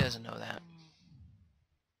 but he doesn't know that.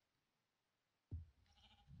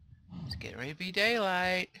 It's getting ready to be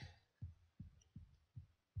daylight.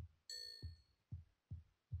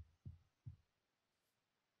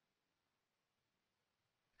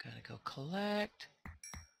 Gotta go collect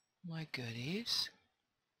my goodies.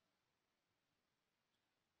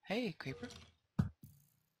 Hey, Creeper.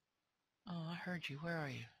 Oh, I heard you. Where are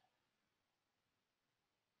you?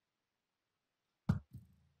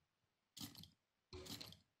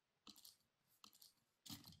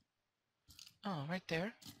 Oh, right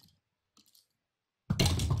there.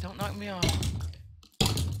 Don't knock me off.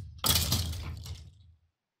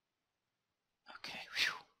 Okay.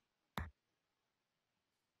 Whew.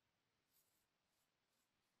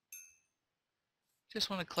 Just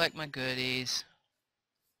want to collect my goodies.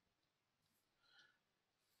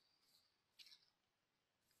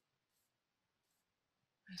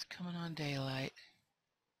 It's coming on daylight.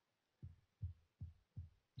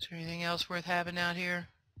 Is there anything else worth having out here?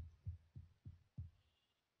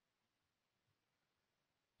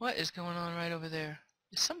 What is going on right over there?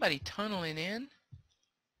 Is somebody tunneling in?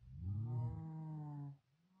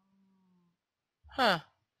 Huh.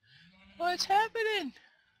 What's happening?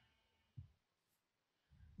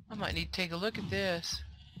 I might need to take a look at this.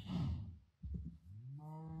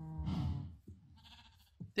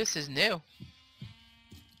 This is new.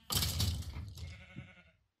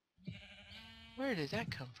 Where did that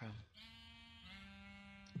come from?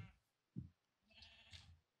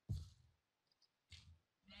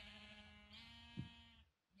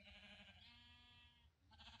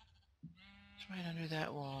 It's right under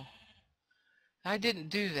that wall. I didn't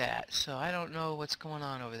do that, so I don't know what's going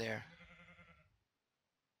on over there.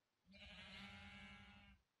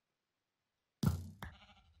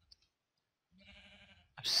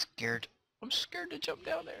 I'm scared. I'm scared to jump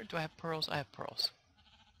down there. Do I have pearls? I have pearls.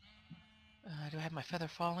 Do I have my feather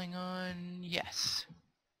falling on? Yes.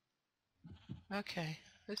 Okay.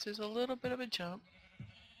 This is a little bit of a jump.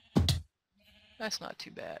 That's not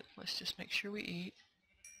too bad. Let's just make sure we eat.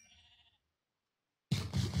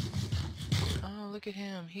 look at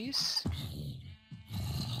him. He's...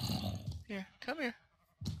 Here, come here.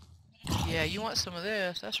 Yeah, you want some of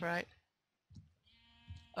this. That's right.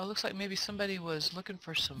 Oh, looks like maybe somebody was looking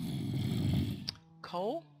for some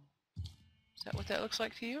coal? Is that what that looks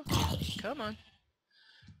like to you? Come on.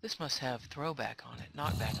 This must have throwback on it,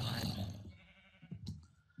 knockback on it.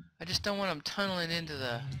 I just don't want them tunneling into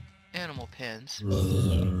the animal pens.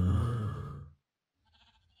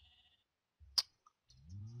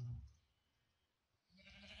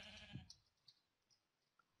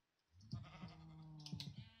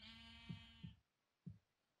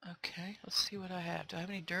 Okay, let's see what I have. Do I have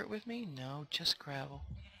any dirt with me? No, just gravel.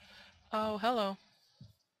 Oh, hello.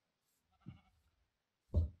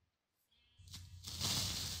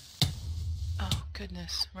 Oh,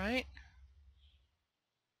 goodness, right?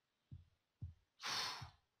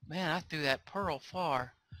 Man, I threw that pearl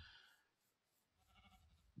far.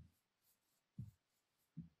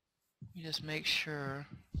 Let me just make sure.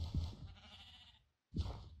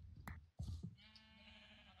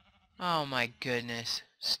 Oh my goodness.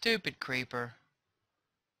 Stupid creeper.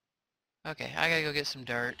 Okay, I gotta go get some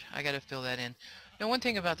dirt. I gotta fill that in. Now, one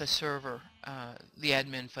thing about the server, the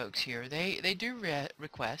admin folks here, they do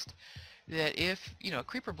request that if, you know, a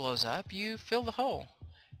creeper blows up, you fill the hole.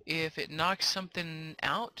 If it knocks something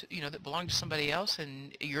out, you know, that belonged to somebody else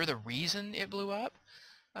and you're the reason it blew up,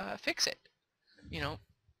 fix it. You know,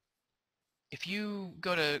 if you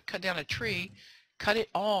go to cut down a tree, cut it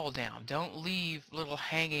all down. Don't leave little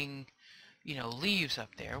hanging, you know, leaves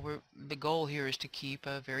up there. The goal here is to keep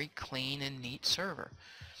a very clean and neat server.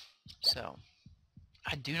 So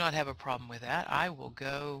I do not have a problem with that. I will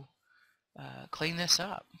go clean this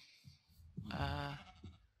up.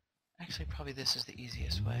 Actually, probably this is the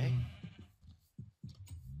easiest way.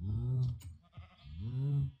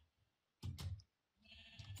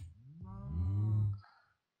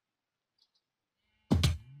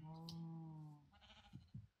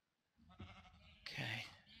 Okay.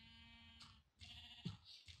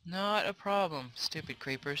 Not a problem, stupid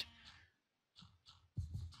creepers.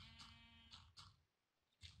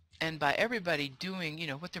 And by everybody doing, you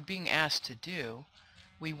know, what they're being asked to do,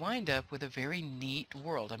 we wind up with a very neat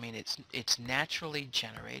world. I mean, it's naturally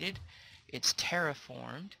generated, it's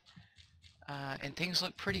terraformed, and things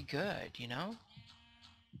look pretty good, you know?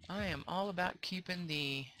 I am all about keeping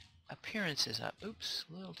the appearances up. Oops,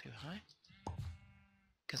 a little too high.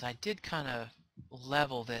 Because I did kind of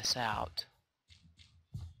level this out.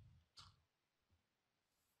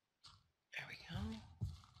 There we go.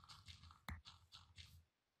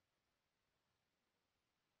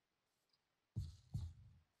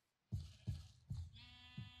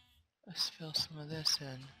 Let's fill some of this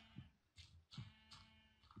in.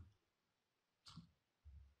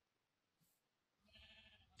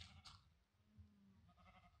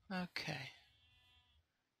 Okay.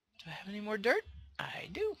 Do I have any more dirt? I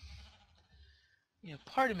do. You know,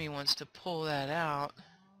 part of me wants to pull that out.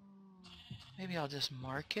 Maybe I'll just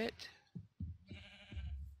mark it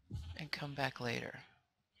and come back later.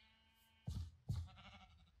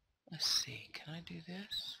 Let's see, can I do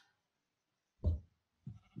this?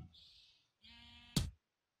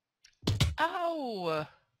 Ow!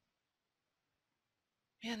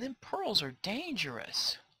 Man, them pearls are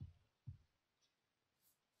dangerous.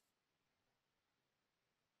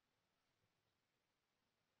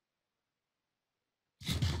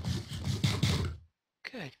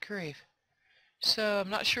 Good grief. So I'm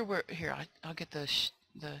not sure where. Here, I'll get the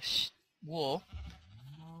wool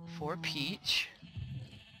for Peach.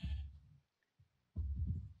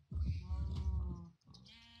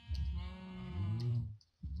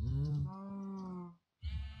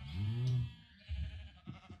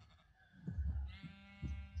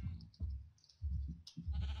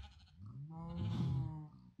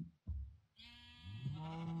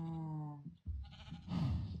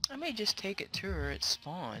 I may just take it to her at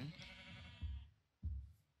spawn.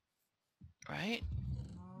 Right?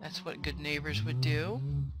 That's what good neighbors would do.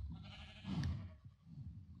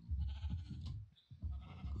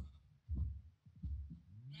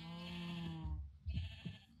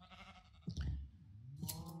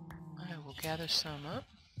 I will gather some up.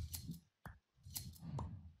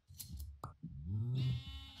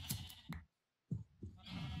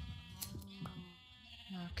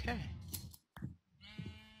 Okay.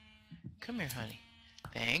 Come here, honey.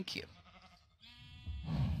 Thank you.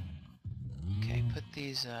 Okay, put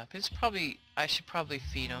these up. I should probably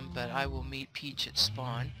feed them, but I will meet Peach at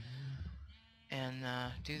spawn and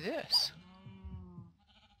do this.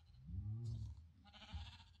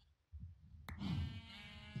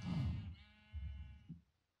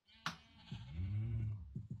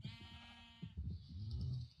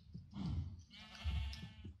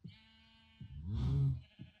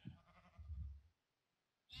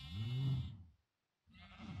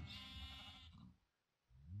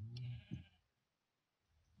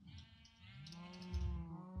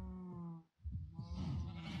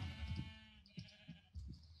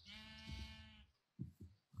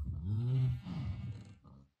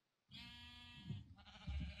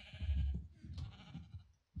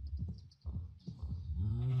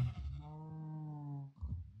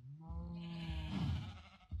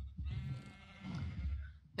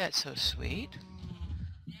 That's so sweet.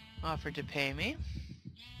 Offered to pay me.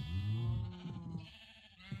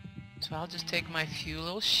 So I'll just take my few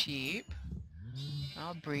little sheep.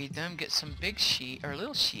 I'll breed them, get some big sheep, or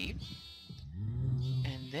little sheep.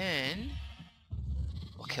 And then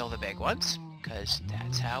we'll kill the big ones, because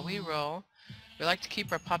that's how we roll. We like to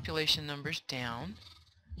keep our population numbers down.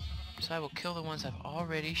 So I will kill the ones I've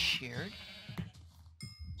already sheared.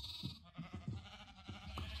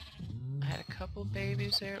 I had a couple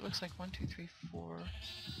babies there. It looks like 1, 2, 3, 4,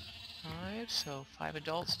 5. So 5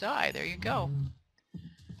 adults die. There you go.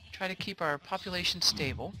 Try to keep our population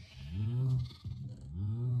stable.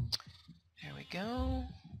 There we go.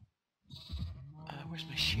 Where's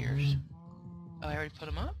my shears? Oh, I already put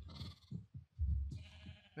them up?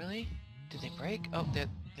 Really? Did they break? Oh, there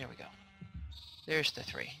we go. There's the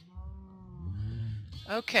 3.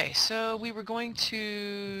 Okay, so we were going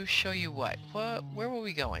to show you what? Where were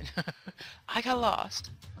we going? I got lost.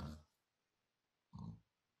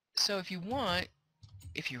 So if you want,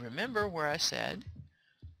 if you remember where I said,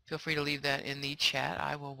 feel free to leave that in the chat.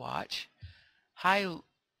 I will watch. Hi,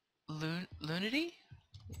 Lunity.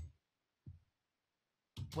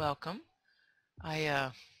 Welcome.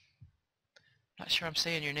 Not sure I'm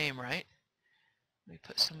saying your name right. Let me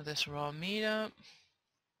put some of this raw meat up.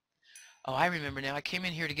 Oh, I remember now. I came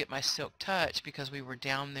in here to get my silk touch because we were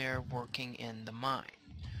down there working in the mine.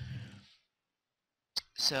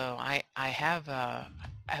 So I have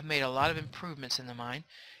made a lot of improvements in the mine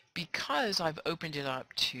because I've opened it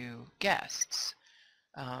up to guests.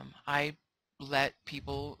 I let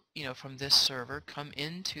people, you know, from this server come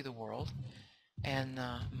into the world and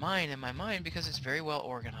mine in my mine because it's very well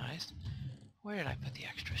organized. Where did I put the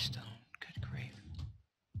extra stone? Good grief.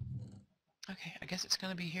 Okay, I guess it's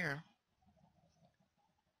going to be here.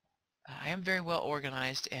 I am very well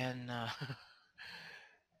organized, and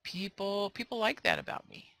people like that about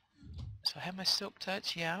me. So I have my silk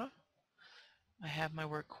touch, yeah. I have my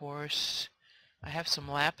workhorse. I have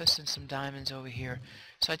some lapis and some diamonds over here.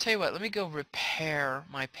 So I tell you what, let me go repair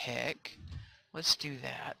my pick. Let's do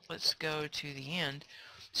that. Let's go to the end.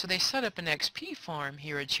 So they set up an XP farm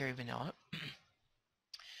here at CherryVanilla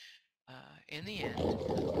in the end.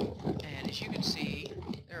 And as you can see,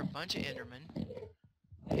 there are a bunch of Endermen.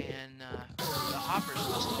 And the hoppers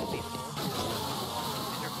must all be full because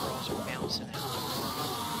the Ender pearls are bouncing out.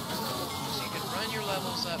 So you can run your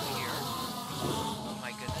levels up here. Oh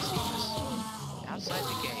my goodness, he was outside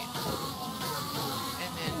the gate.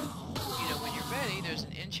 And then, you know, when you're ready, there's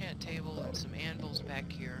an enchant table and some anvils back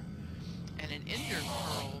here. And an ender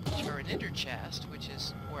pearl, or an ender chest, which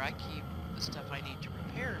is where I keep the stuff I need to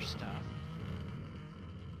repair stuff.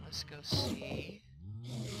 Let's go see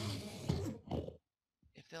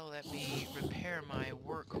if they'll let me repair my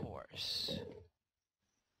workhorse.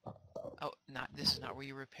 Oh, this is not where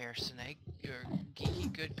you repair, Snake. You're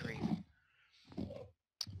geeky, good grief.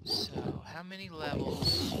 So, how many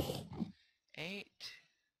levels? 8,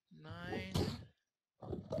 9,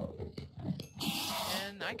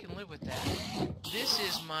 10. I can live with that. This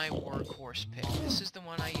is my workhorse pick. This is the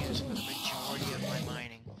one I use for the majority of my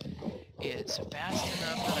mining. It's fast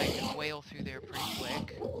enough that I can whale through there pretty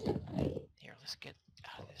quick. Here, let's get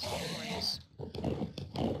out of this noise.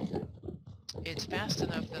 It's fast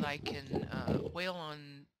enough that I can whale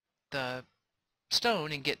on the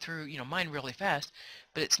stone and get through, you know, mine really fast,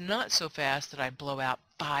 but it's not so fast that I blow out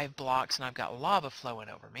 5 blocks and I've got lava flowing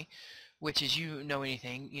over me, which, as you know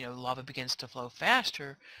anything, you know, lava begins to flow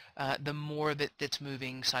faster the more that it's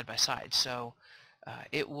moving side by side. So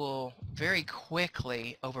it will very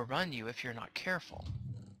quickly overrun you if you're not careful.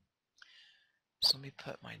 So let me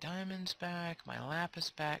put my diamonds back, my lapis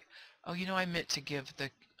back. Oh, you know, I meant to give the...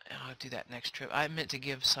 I'll do that next trip. I meant to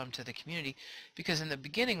give some to the community because in the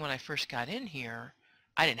beginning when I first got in here,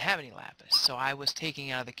 I didn't have any lapis. So I was taking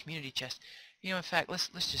out of the community chest. You know, in fact, let's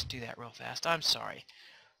just do that real fast. I'm sorry.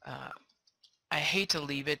 I hate to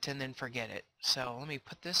leave it and then forget it. So let me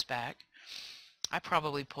put this back. I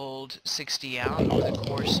probably pulled 60 out over the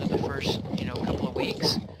course of the first, you know, couple of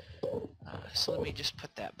weeks. So let me just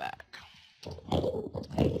put that back.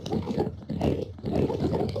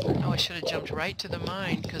 Oh, I should have jumped right to the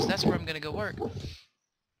mine because that's where I'm going to go work.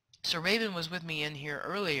 So Raven was with me in here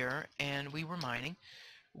earlier and we were mining.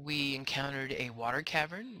 We encountered a water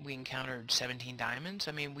cavern. We encountered 17 diamonds.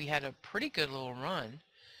 I mean, we had a pretty good little run.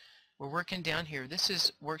 We're working down here. This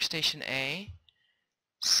is workstation A.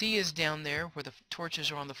 C is down there where the torches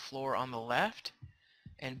are on the floor on the left,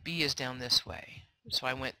 and B is down this way. So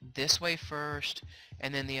I went this way first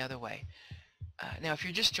and then the other way. Now if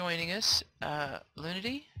you're just joining us,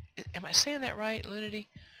 Lunity, am I saying that right, Lunity?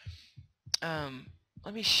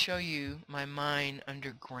 let me show you my mine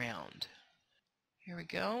underground. Here we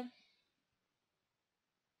go.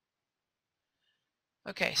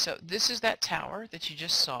 Okay, so this is that tower that you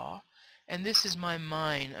just saw, and this is my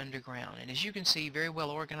mine underground. And as you can see, very well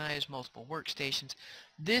organized, multiple workstations.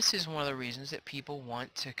 This is one of the reasons that people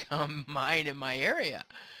want to come mine in my area.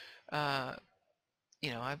 You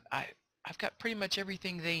know, I've got pretty much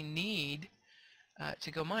everything they need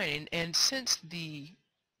to go mine. And since the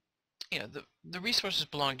the resources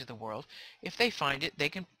belong to the world, if they find it, they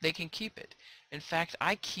can keep it. In fact,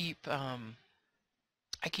 I keep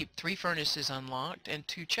 3 furnaces unlocked and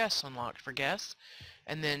 2 chests unlocked for guests,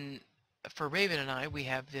 and then for Raven and I, we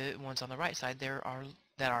have the ones on the right side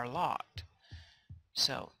that are locked.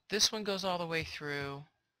 So this one goes all the way through.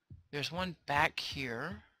 There's one back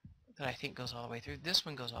here that I think goes all the way through. This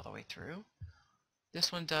one goes all the way through.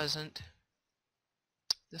 This one doesn't.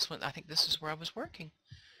 This one, I think this is where I was working.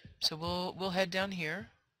 So we'll head down here.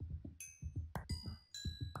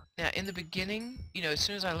 Now in the beginning, you know, as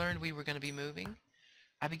soon as I learned we were going to be moving,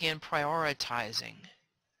 I began prioritizing.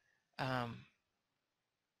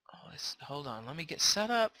 Hold on, let me get set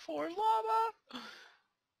up for lava.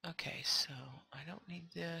 Okay, so I don't need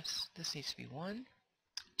this. This needs to be 1,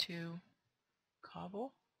 2,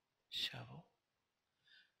 cobble, shovel.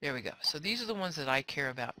 There we go. So these are the ones that I care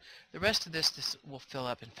about. The rest of this will fill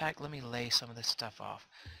up. In fact, let me lay some of this stuff off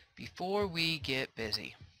before we get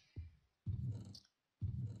busy.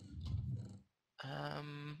 I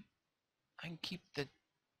can keep the...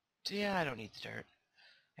 Yeah, I don't need the dirt.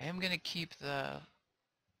 I am going to keep the...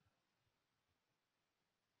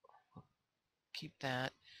 Keep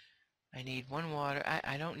that. I need 1 water.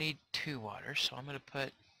 I don't need 2 water, so I'm going to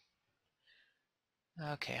put...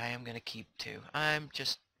 Okay, I am going to keep 2. I'm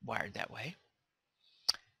just wired that way.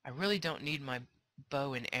 I really don't need my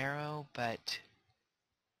bow and arrow, but,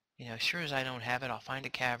 you know, sure as I don't have it, I'll find a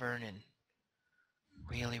cavern and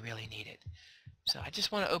really, really need it. So I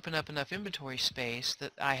just want to open up enough inventory space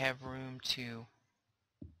that I have room to...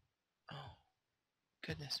 Oh,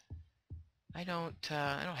 goodness. I don't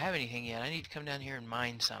have anything yet. I need to come down here and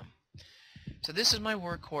mine some. So this is my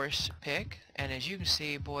workhorse pick, and as you can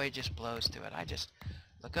see, boy, it just blows through it. I just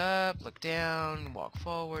look up, look down, walk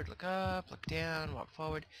forward, look up, look down, walk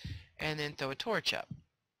forward, and then throw a torch up.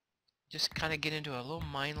 Just kind of get into a little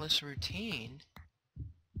mindless routine.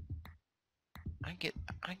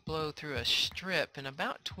 I blow through a strip in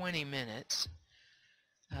about 20 minutes,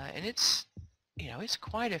 and it's, you know, it's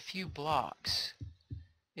quite a few blocks.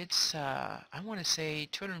 It's I want to say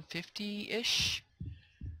 250-ish,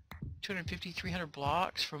 250, 300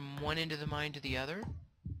 blocks from one end of the mine to the other,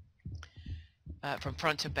 from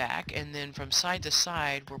front to back, and then from side to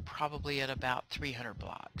side we're probably at about 300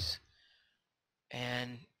 blocks.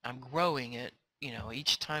 And I'm growing it, you know,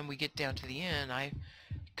 each time we get down to the end I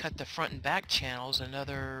cut the front and back channels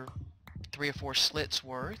another 3 or 4 slits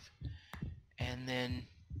worth, and then,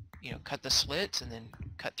 you know, cut the slits and then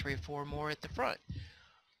cut 3 or 4 more at the front.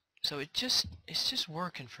 So it's just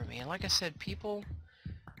working for me. And like I said, people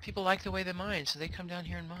like the way they mine, so they come down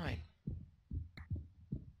here and mine.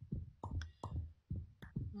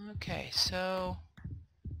 Okay, so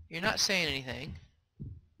you're not saying anything.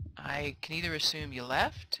 I can either assume you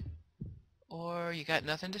left or you got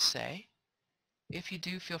nothing to say. If you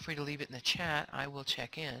do, feel free to leave it in the chat. I will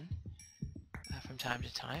check in from time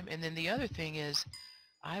to time. And then the other thing is,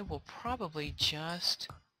 I will probably just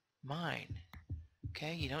mine.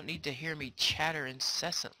 Okay, you don't need to hear me chatter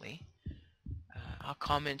incessantly. I'll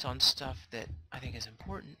comment on stuff that I think is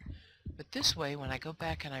important. But this way, when I go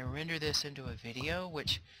back and I render this into a video,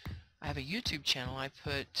 which I have a YouTube channel, I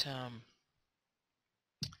put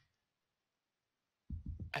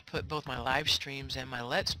both my live streams and my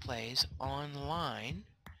Let's Plays online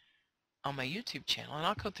on my YouTube channel, and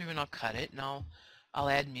I'll go through and I'll cut it, and I'll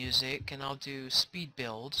add music, and I'll do speed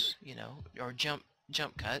builds, you know, or jump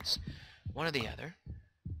cuts, one or the other,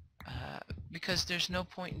 because there's no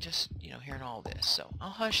point in just, you know, hearing all this. So I'll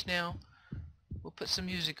hush now. We'll put some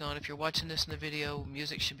music on. If you're watching this in the video,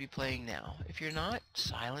 music should be playing now. If you're not,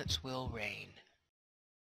 silence will reign.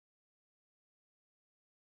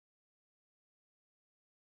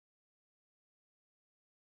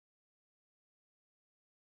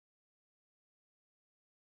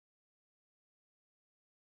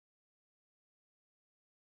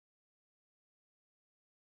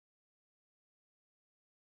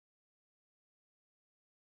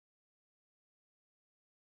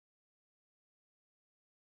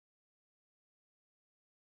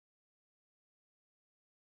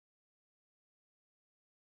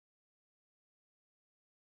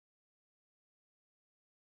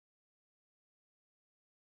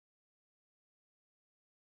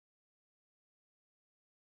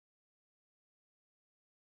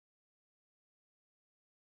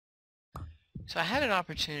 So I had an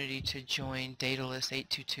opportunity to join Daedalus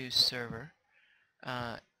 822's server.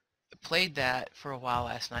 Played that for a while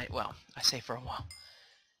last night. Well, I say for a while.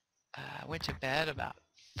 I went to bed about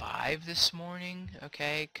 5 this morning,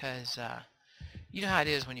 okay, because you know how it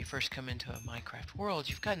is when you first come into a Minecraft world.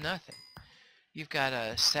 You've got nothing. You've got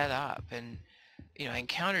to set up, and you know, I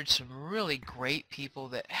encountered some really great people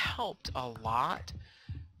that helped a lot,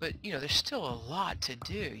 but you know, there's still a lot to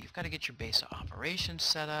do. You've got to get your base of operations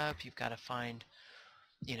set up. You've got to find,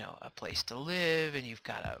 you know, a place to live, and you've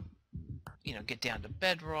got to, you know, get down to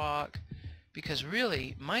bedrock, because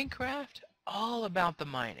really Minecraft, all about the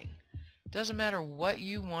mining. Doesn't matter what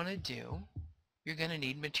you want to do, you're going to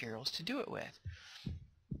need materials to do it with.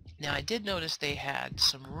 Now I did notice they had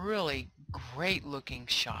some really great looking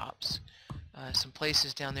shops, some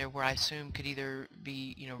places down there where I assume could either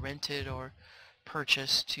be, you know, rented or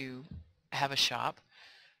purchased to have a shop.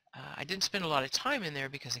 I didn't spend a lot of time in there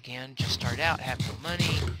because, again, just started out, have no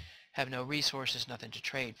money, have no resources, nothing to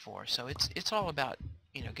trade for. So it's all about,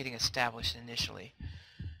 you know, getting established initially.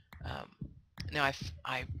 Now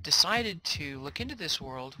I decided to look into this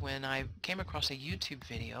world when I came across a YouTube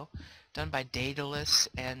video done by Daedalus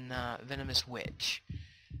and Venomous Witch.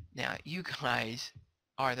 Now you guys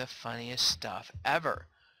are the funniest stuff ever.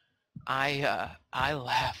 I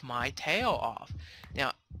laugh my tail off.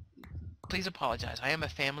 Now please apologize. I am a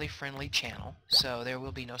family-friendly channel, so there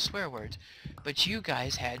will be no swear words. But you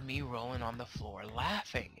guys had me rolling on the floor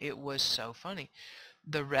laughing. It was so funny.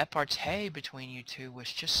 The repartee between you two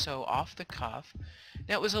was just so off the cuff.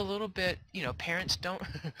 Now it was a little bit, you know, parents don't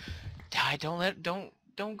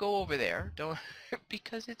don't go over there, don't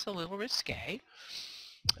because it's a little risque,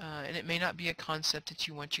 and it may not be a concept that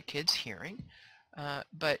you want your kids hearing.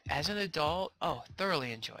 But as an adult, oh,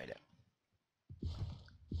 thoroughly enjoyed it.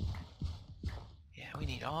 Yeah, we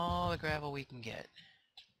need all the gravel we can get.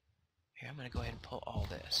 Here, I'm going to go ahead and pull all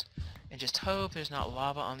this. And just hope there's not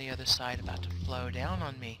lava on the other side about to flow down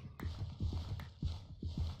on me.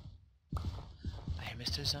 I hear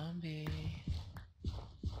Mr. Zombie.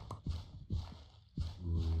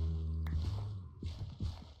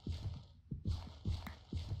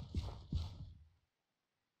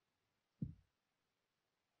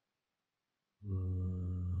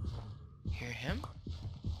 Hear him?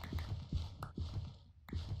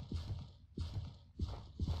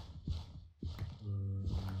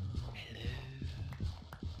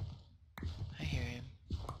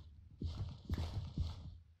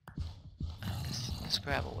 This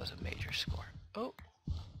gravel was a major score. Oh.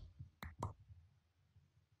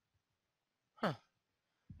 Huh.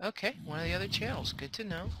 Okay, one of the other channels. Good to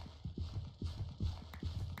know.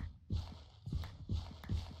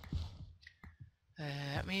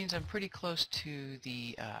 That means I'm pretty close to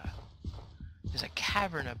the, there's a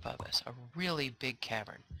cavern above us. A really big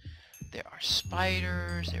cavern. There are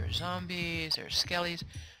spiders, there are zombies, there are skellies.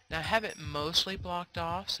 Now I have it mostly blocked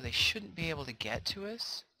off, so they shouldn't be able to get to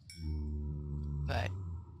us. But,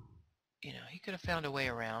 you know, he could have found a way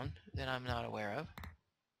around that I'm not aware of.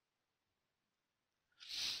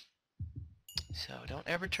 So don't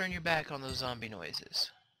ever turn your back on those zombie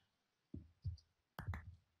noises.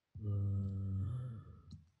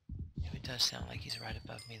 It does sound like he's right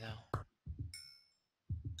above me, though.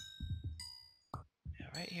 Yeah,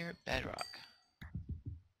 right here at bedrock.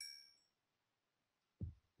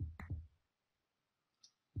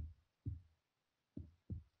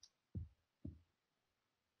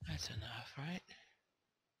 That's enough, right?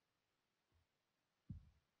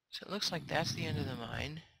 So it looks like that's the end of the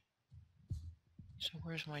mine. So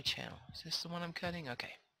where's my channel? Is this the one I'm cutting?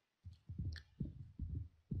 Okay.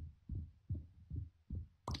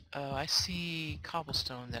 Oh, I see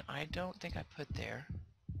cobblestone that I don't think I put there,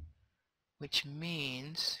 which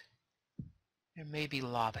means there may be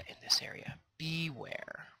lava in this area.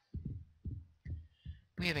 Beware.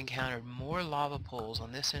 We have encountered more lava pools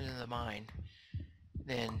on this end of the mine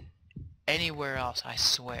than anywhere else, I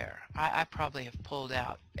swear. I probably have pulled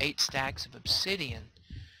out 8 stacks of obsidian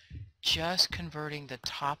just converting the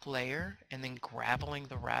top layer and then graveling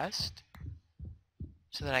the rest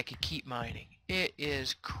so that I could keep mining. It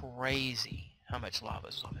is crazy how much lava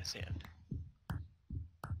is on this end.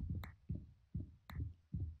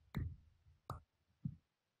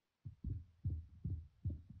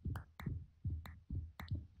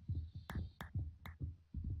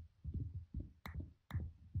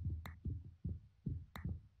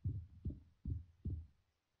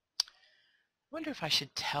 I wonder if I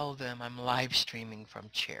should tell them I'm live streaming from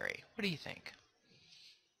Cherry. What do you think?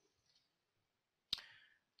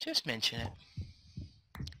 Just mention it.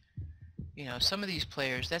 You know, some of these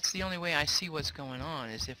players, that's the only way I see what's going on,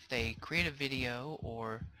 is if they create a video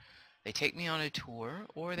or They take me on a tour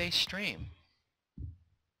or they stream.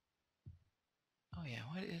 Oh yeah,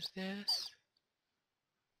 what is this?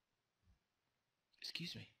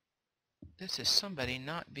 Excuse me. This is somebody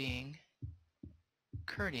not being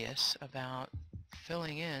courteous about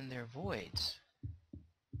filling in their voids.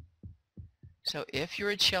 So if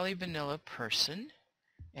you're a CherryVanilla person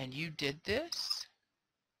and you did this,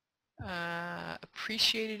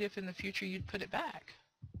 appreciate it if in the future you'd put it back.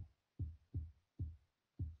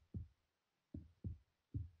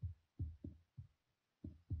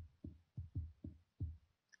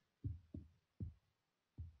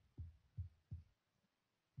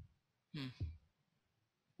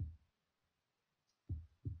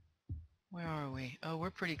 Where are we? Oh, we're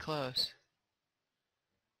pretty close.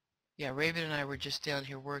 Yeah, Raven and I were just down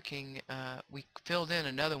here working. We filled in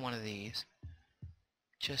another one of these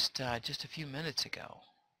just a few minutes ago.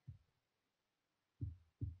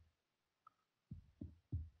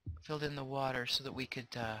 Filled in the water so that we could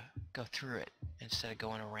go through it instead of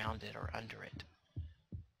going around it or under it.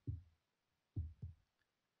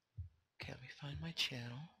 Okay, let me find my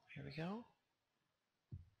channel. Here we go.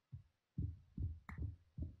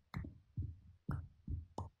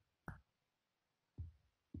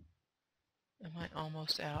 Am I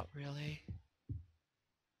almost out, really?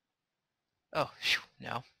 Oh,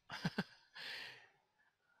 no.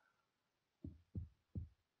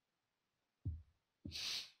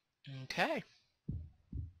 Okay.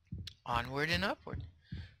 Onward and upward.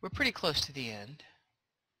 We're pretty close to the end.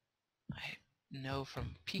 I know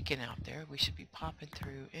from peeking out there we should be popping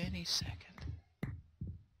through any second.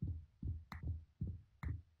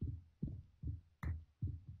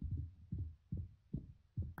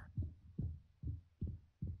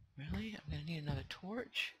 Really? I'm going to need another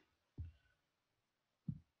torch?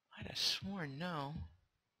 I'd have sworn no.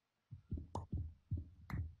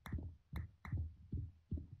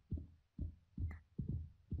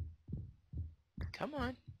 Come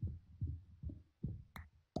on.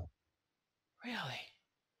 Really?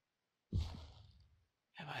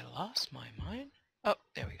 Have I lost my mind? Oh,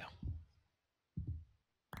 there we go.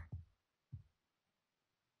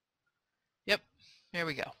 Yep, there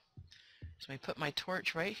we go. So let me put my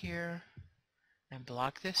torch right here and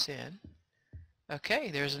block this in.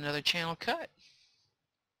 Okay, there's another channel cut.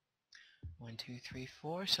 1, 2, 3,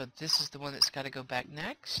 4. So this is the one that's got to go back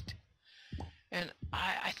next. And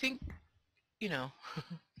I think, you know,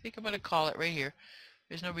 I think I'm going to call it right here.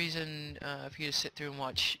 There's no reason for you to sit through and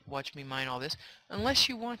watch me mine all this, unless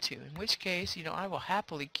you want to, in which case, you know, I will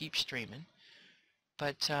happily keep streaming.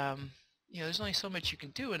 But, you know, there's only so much you can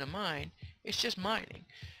do in a mine. It's just mining.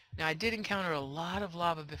 Now, I did encounter a lot of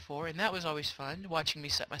lava before, and that was always fun, watching me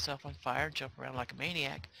set myself on fire and jump around like a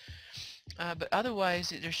maniac. But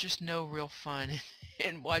otherwise, there's just no real fun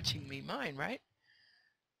in watching me mine, right?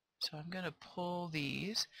 So I'm going to pull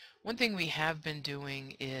these. One thing we have been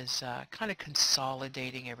doing is kind of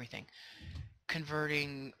consolidating everything.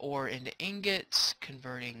 Converting ore into ingots,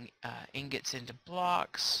 converting ingots into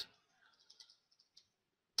blocks,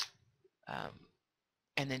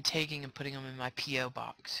 and then taking and putting them in my P.O.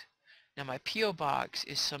 box. Now my P.O. box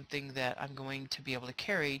is something that I'm going to be able to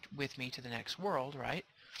carry with me to the next world, right?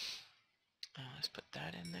 Let's put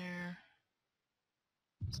that in there.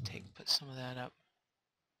 Let's put some of that up.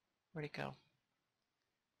 Where'd it go?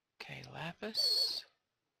 Okay, lapis.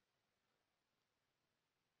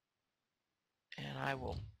 And I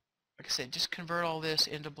will, like I said, just convert all this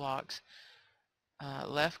into blocks.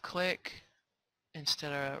 Left click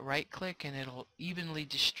instead of right click, and it'll evenly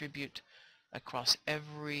distribute across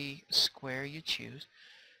every square you choose.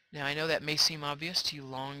 Now I know that may seem obvious to you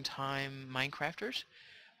long-time Minecrafters,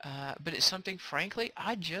 but it's something, frankly,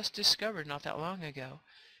 I just discovered not that long ago.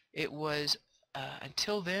 It was,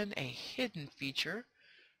 until then, a hidden feature,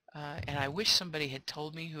 and I wish somebody had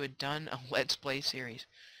told me who had done a Let's Play series,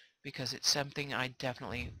 because it's something I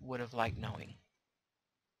definitely would have liked knowing.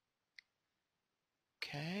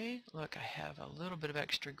 Okay, look, I have a little bit of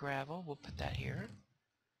extra gravel. We'll put that here.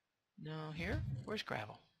 No, here? Where's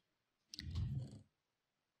gravel?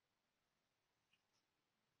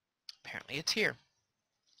 Apparently it's here.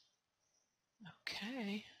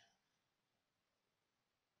 Okay.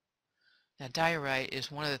 Now diorite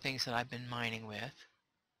is one of the things that I've been mining with.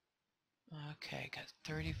 Okay, got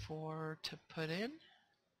 34 to put in.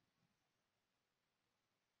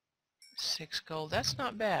 6 gold. That's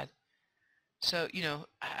not bad. So, you know,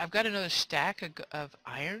 I've got another stack of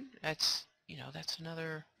iron. That's, you know, that's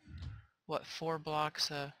another, what, 4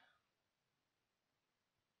 blocks,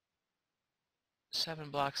 7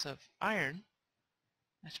 blocks of iron.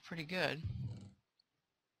 That's pretty good.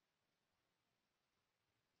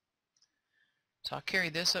 So I'll carry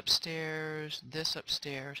this upstairs, this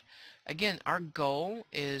upstairs. Again, our goal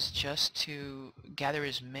is just to gather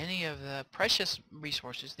as many of the precious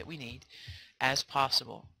resources that we need as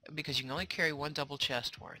possible, because you can only carry one double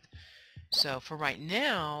chest worth. So for right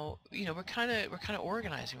now, you know, we're kind of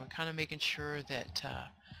organizing. We're kind of making sure that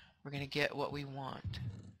we're going to get what we want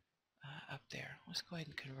up there. Let's go ahead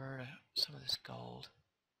and convert some of this gold.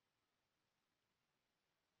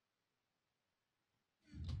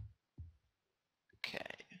 Okay,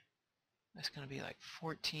 that's going to be like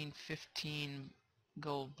 14, 15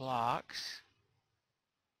 gold blocks.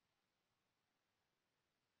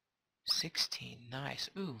 16, nice.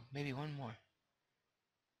 Ooh, maybe one more.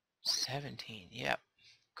 17, yep,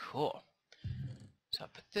 cool. So I'll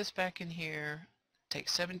put this back in here, take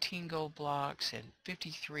 17 gold blocks and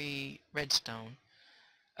 53 redstone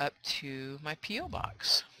up to my P.O.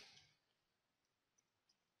 box.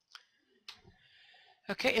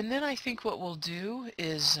 Okay, and then I think what we'll do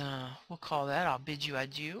is we'll call that I'll bid you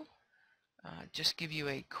adieu. Just give you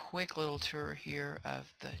a quick little tour here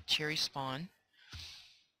of the cherry spawn.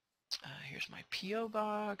 Here's my P.O.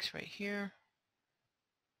 box right here.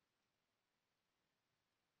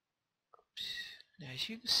 Oops. Now, as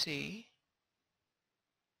you can see,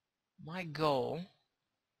 my goal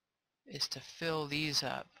is to fill these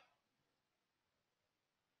up.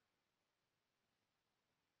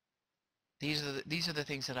 These are the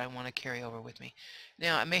things that I want to carry over with me.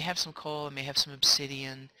 Now, I may have some coal, I may have some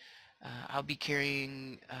obsidian. I'll be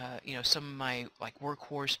carrying, you know, some of my like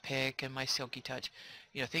workhorse pick and my silky touch,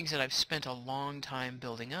 you know, things that I've spent a long time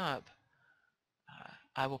building up.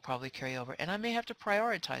 I will probably carry over, and I may have to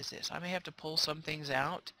prioritize this. I may have to pull some things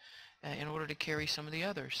out in order to carry some of the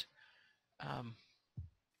others.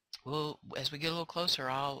 Well, as we get a little closer,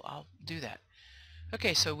 I'll do that.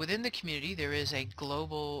 Okay, so within the community there is a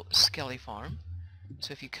global skelly farm.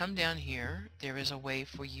 So if you come down here, there is a way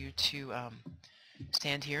for you to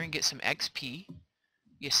stand here and get some XP.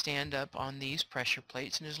 You stand up on these pressure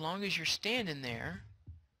plates, and as long as you're standing there,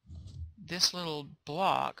 this little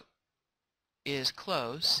block is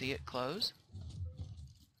closed. See it close?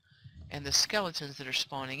 And the skeletons that are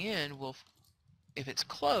spawning in will, if it's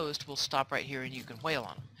closed, will stop right here and you can wail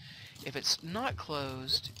on them. If it's not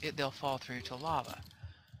closed, they'll fall through to lava.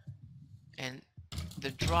 And the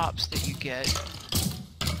drops that you get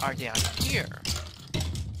are down here.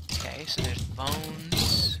 Okay, so there's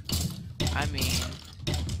bones. I mean,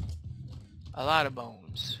 a lot of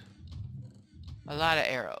bones. A lot of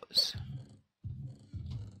arrows.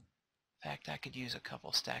 In fact, I could use a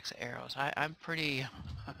couple stacks of arrows. I'm pretty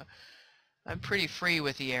I'm pretty free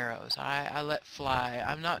with the arrows. I let fly.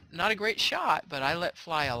 I'm not a great shot, but I let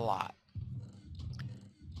fly a lot.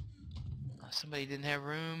 Somebody didn't have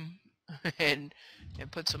room and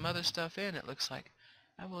put some other stuff in, it looks like.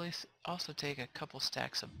 I will also take a couple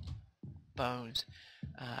stacks of bones.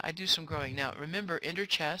 I do some growing. Now remember, ender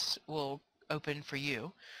chests will open for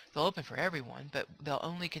you. They'll open for everyone, but they'll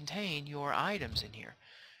only contain your items in here.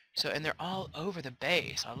 So, and they're all over the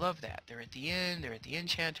base. I love that. They're at the end, they're at the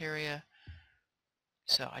enchant area.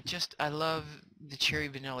 So I love the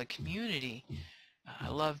CherryVanilla community. I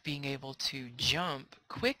love being able to jump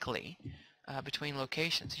quickly between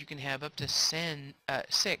locations. You can have up to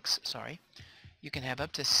six, sorry. You can have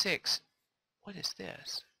up to 6. What is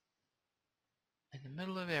this? In the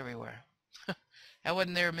middle of everywhere. That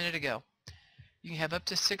wasn't there a minute ago. You can have up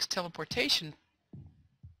to 6 teleportation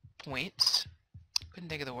points. Couldn't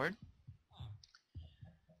think of the word.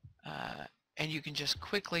 And you can just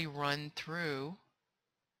quickly run through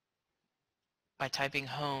by typing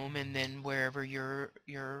home and then wherever your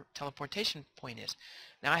teleportation point is.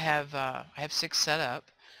 Now I have 6 set up.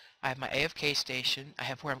 I have my AFK station. I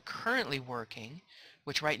have where I'm currently working,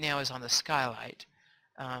 which right now is on the skylight.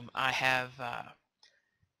 I have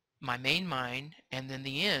my main mine, and then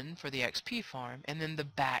the inn for the XP farm, and then the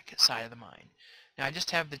back side of the mine. Now I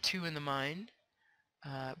just have the 2 in the mine,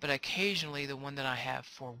 but occasionally the one that I have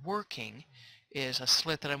for working is a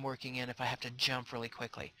slit that I'm working in if I have to jump really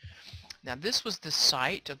quickly. Now this was the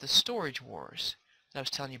site of the storage wars that I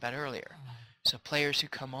was telling you about earlier. So players who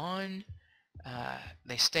come on,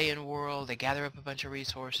 they stay in world, they gather up a bunch of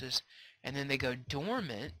resources, and then they go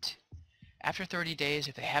dormant. After 30 days,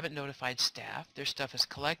 if they haven't notified staff, their stuff is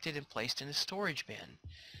collected and placed in a storage bin.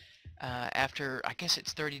 After, I guess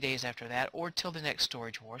it's 30 days after that, or till the next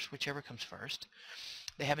storage wars, whichever comes first,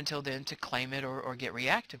 they have until then to claim it or get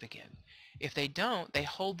reactive again. If they don't, they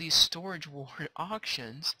hold these storage war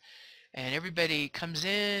auctions, and everybody comes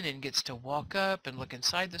in and gets to walk up and look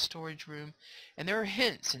inside the storage room, and there are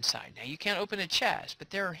hints inside. Now you can't open a chest, but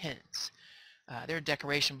there are hints. There are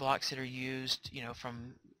decoration blocks that are used, you know,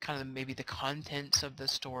 from kind of maybe the contents of the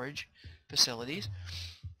storage facilities,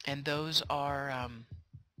 and those are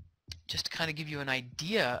just to kind of give you an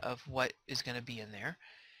idea of what is going to be in there,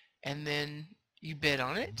 and then you bid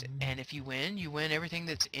on it, and if you win everything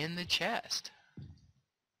that's in the chest.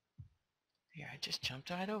 Here, I just jumped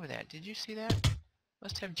right over that. Did you see that?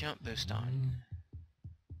 Must have jump boost on.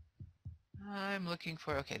 I'm looking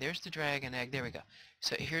for, okay, there's the dragon egg. There we go.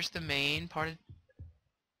 So here's the main part of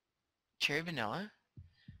CherryVanilla,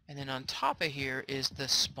 and then on top of here is the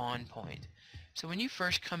spawn point. So when you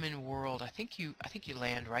first come in world, I think you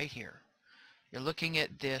land right here. You're looking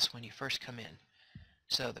at this when you first come in.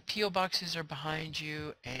 So the P.O. boxes are behind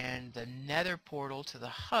you, and the nether portal to the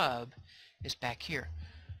hub is back here.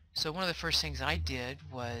 So one of the first things I did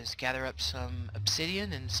was gather up some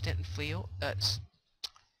obsidian and steel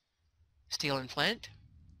and flint.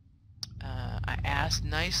 I asked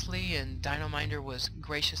nicely, and Dinominder was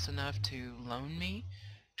gracious enough to loan me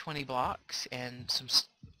 20 blocks and some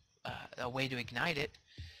a way to ignite it.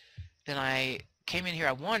 Then I came in here.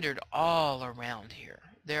 I wandered all around here.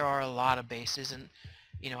 There are a lot of bases, and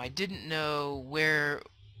I didn't know where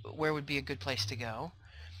would be a good place to go.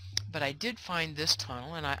 But I did find this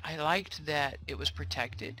tunnel, and I liked that it was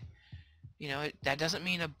protected. That doesn't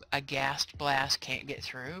mean a ghast blast can't get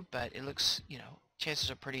through, but it looks,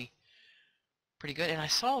 chances are pretty good. And I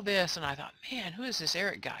saw this, and I thought, man, who is this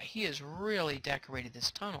Eric guy? He has really decorated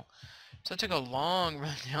this tunnel. So I took a long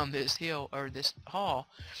run down this hill, or this hall,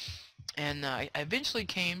 and I eventually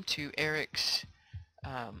came to Eric's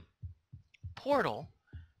portal.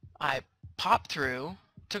 I popped through,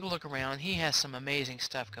 took a look around. He has some amazing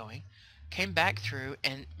stuff going. Came back through,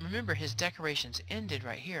 and remember, his decorations ended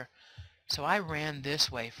right here. So I ran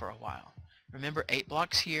this way for a while. Remember, 8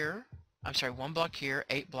 blocks here. I'm sorry, 1 block here,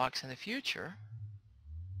 8 blocks in the future.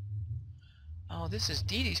 Oh, this is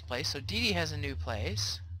Dee Dee's place. So Dee Dee has a new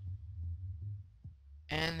place.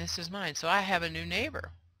 And this is mine. So I have a new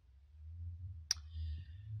neighbor.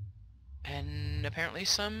 And apparently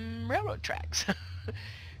some railroad tracks.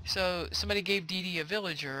 So somebody gave Dee Dee a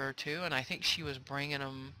villager or two, and I think she was bringing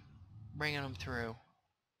them through.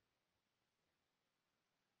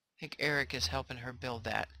 I think Eric is helping her build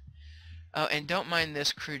that. Oh, and don't mind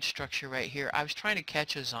this crude structure right here. I was trying to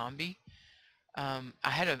catch a zombie. I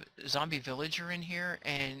had a zombie villager in here,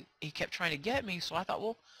 and he kept trying to get me, so I thought,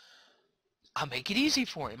 well, I'll make it easy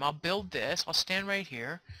for him. I'll build this. I'll stand right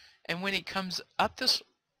here, and when he comes up this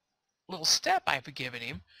little step I've given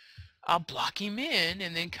him, I'll block him in,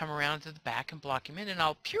 and then come around to the back and block him in, and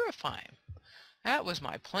I'll purify him. That was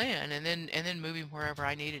my plan, and then move him wherever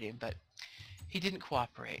I needed him, but he didn't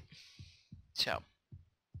cooperate. So,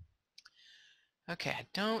 okay, I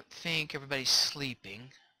don't think everybody's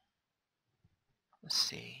sleeping. Let's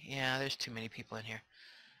see. Yeah, there's too many people in here.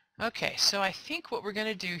 Okay, so I think what we're going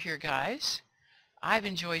to do here, guys, I've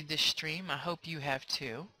enjoyed this stream. I hope you have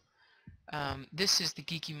too. This is the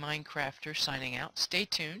Geeky Minecrafter signing out. Stay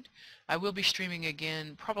tuned. I will be streaming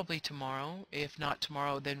again probably tomorrow. If not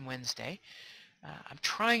tomorrow, then Wednesday. I'm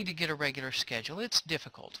trying to get a regular schedule. It's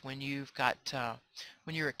difficult when you've got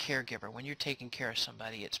when you're a caregiver, when you're taking care of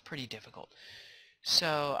somebody. It's pretty difficult.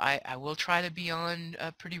 So I will try to be on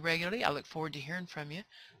pretty regularly. I look forward to hearing from you.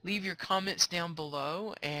 Leave your comments down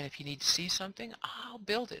below, and if you need to see something, I'll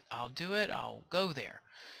build it. I'll do it. I'll go there.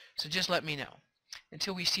 So just let me know.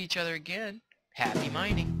 Until we see each other again, happy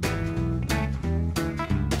mining.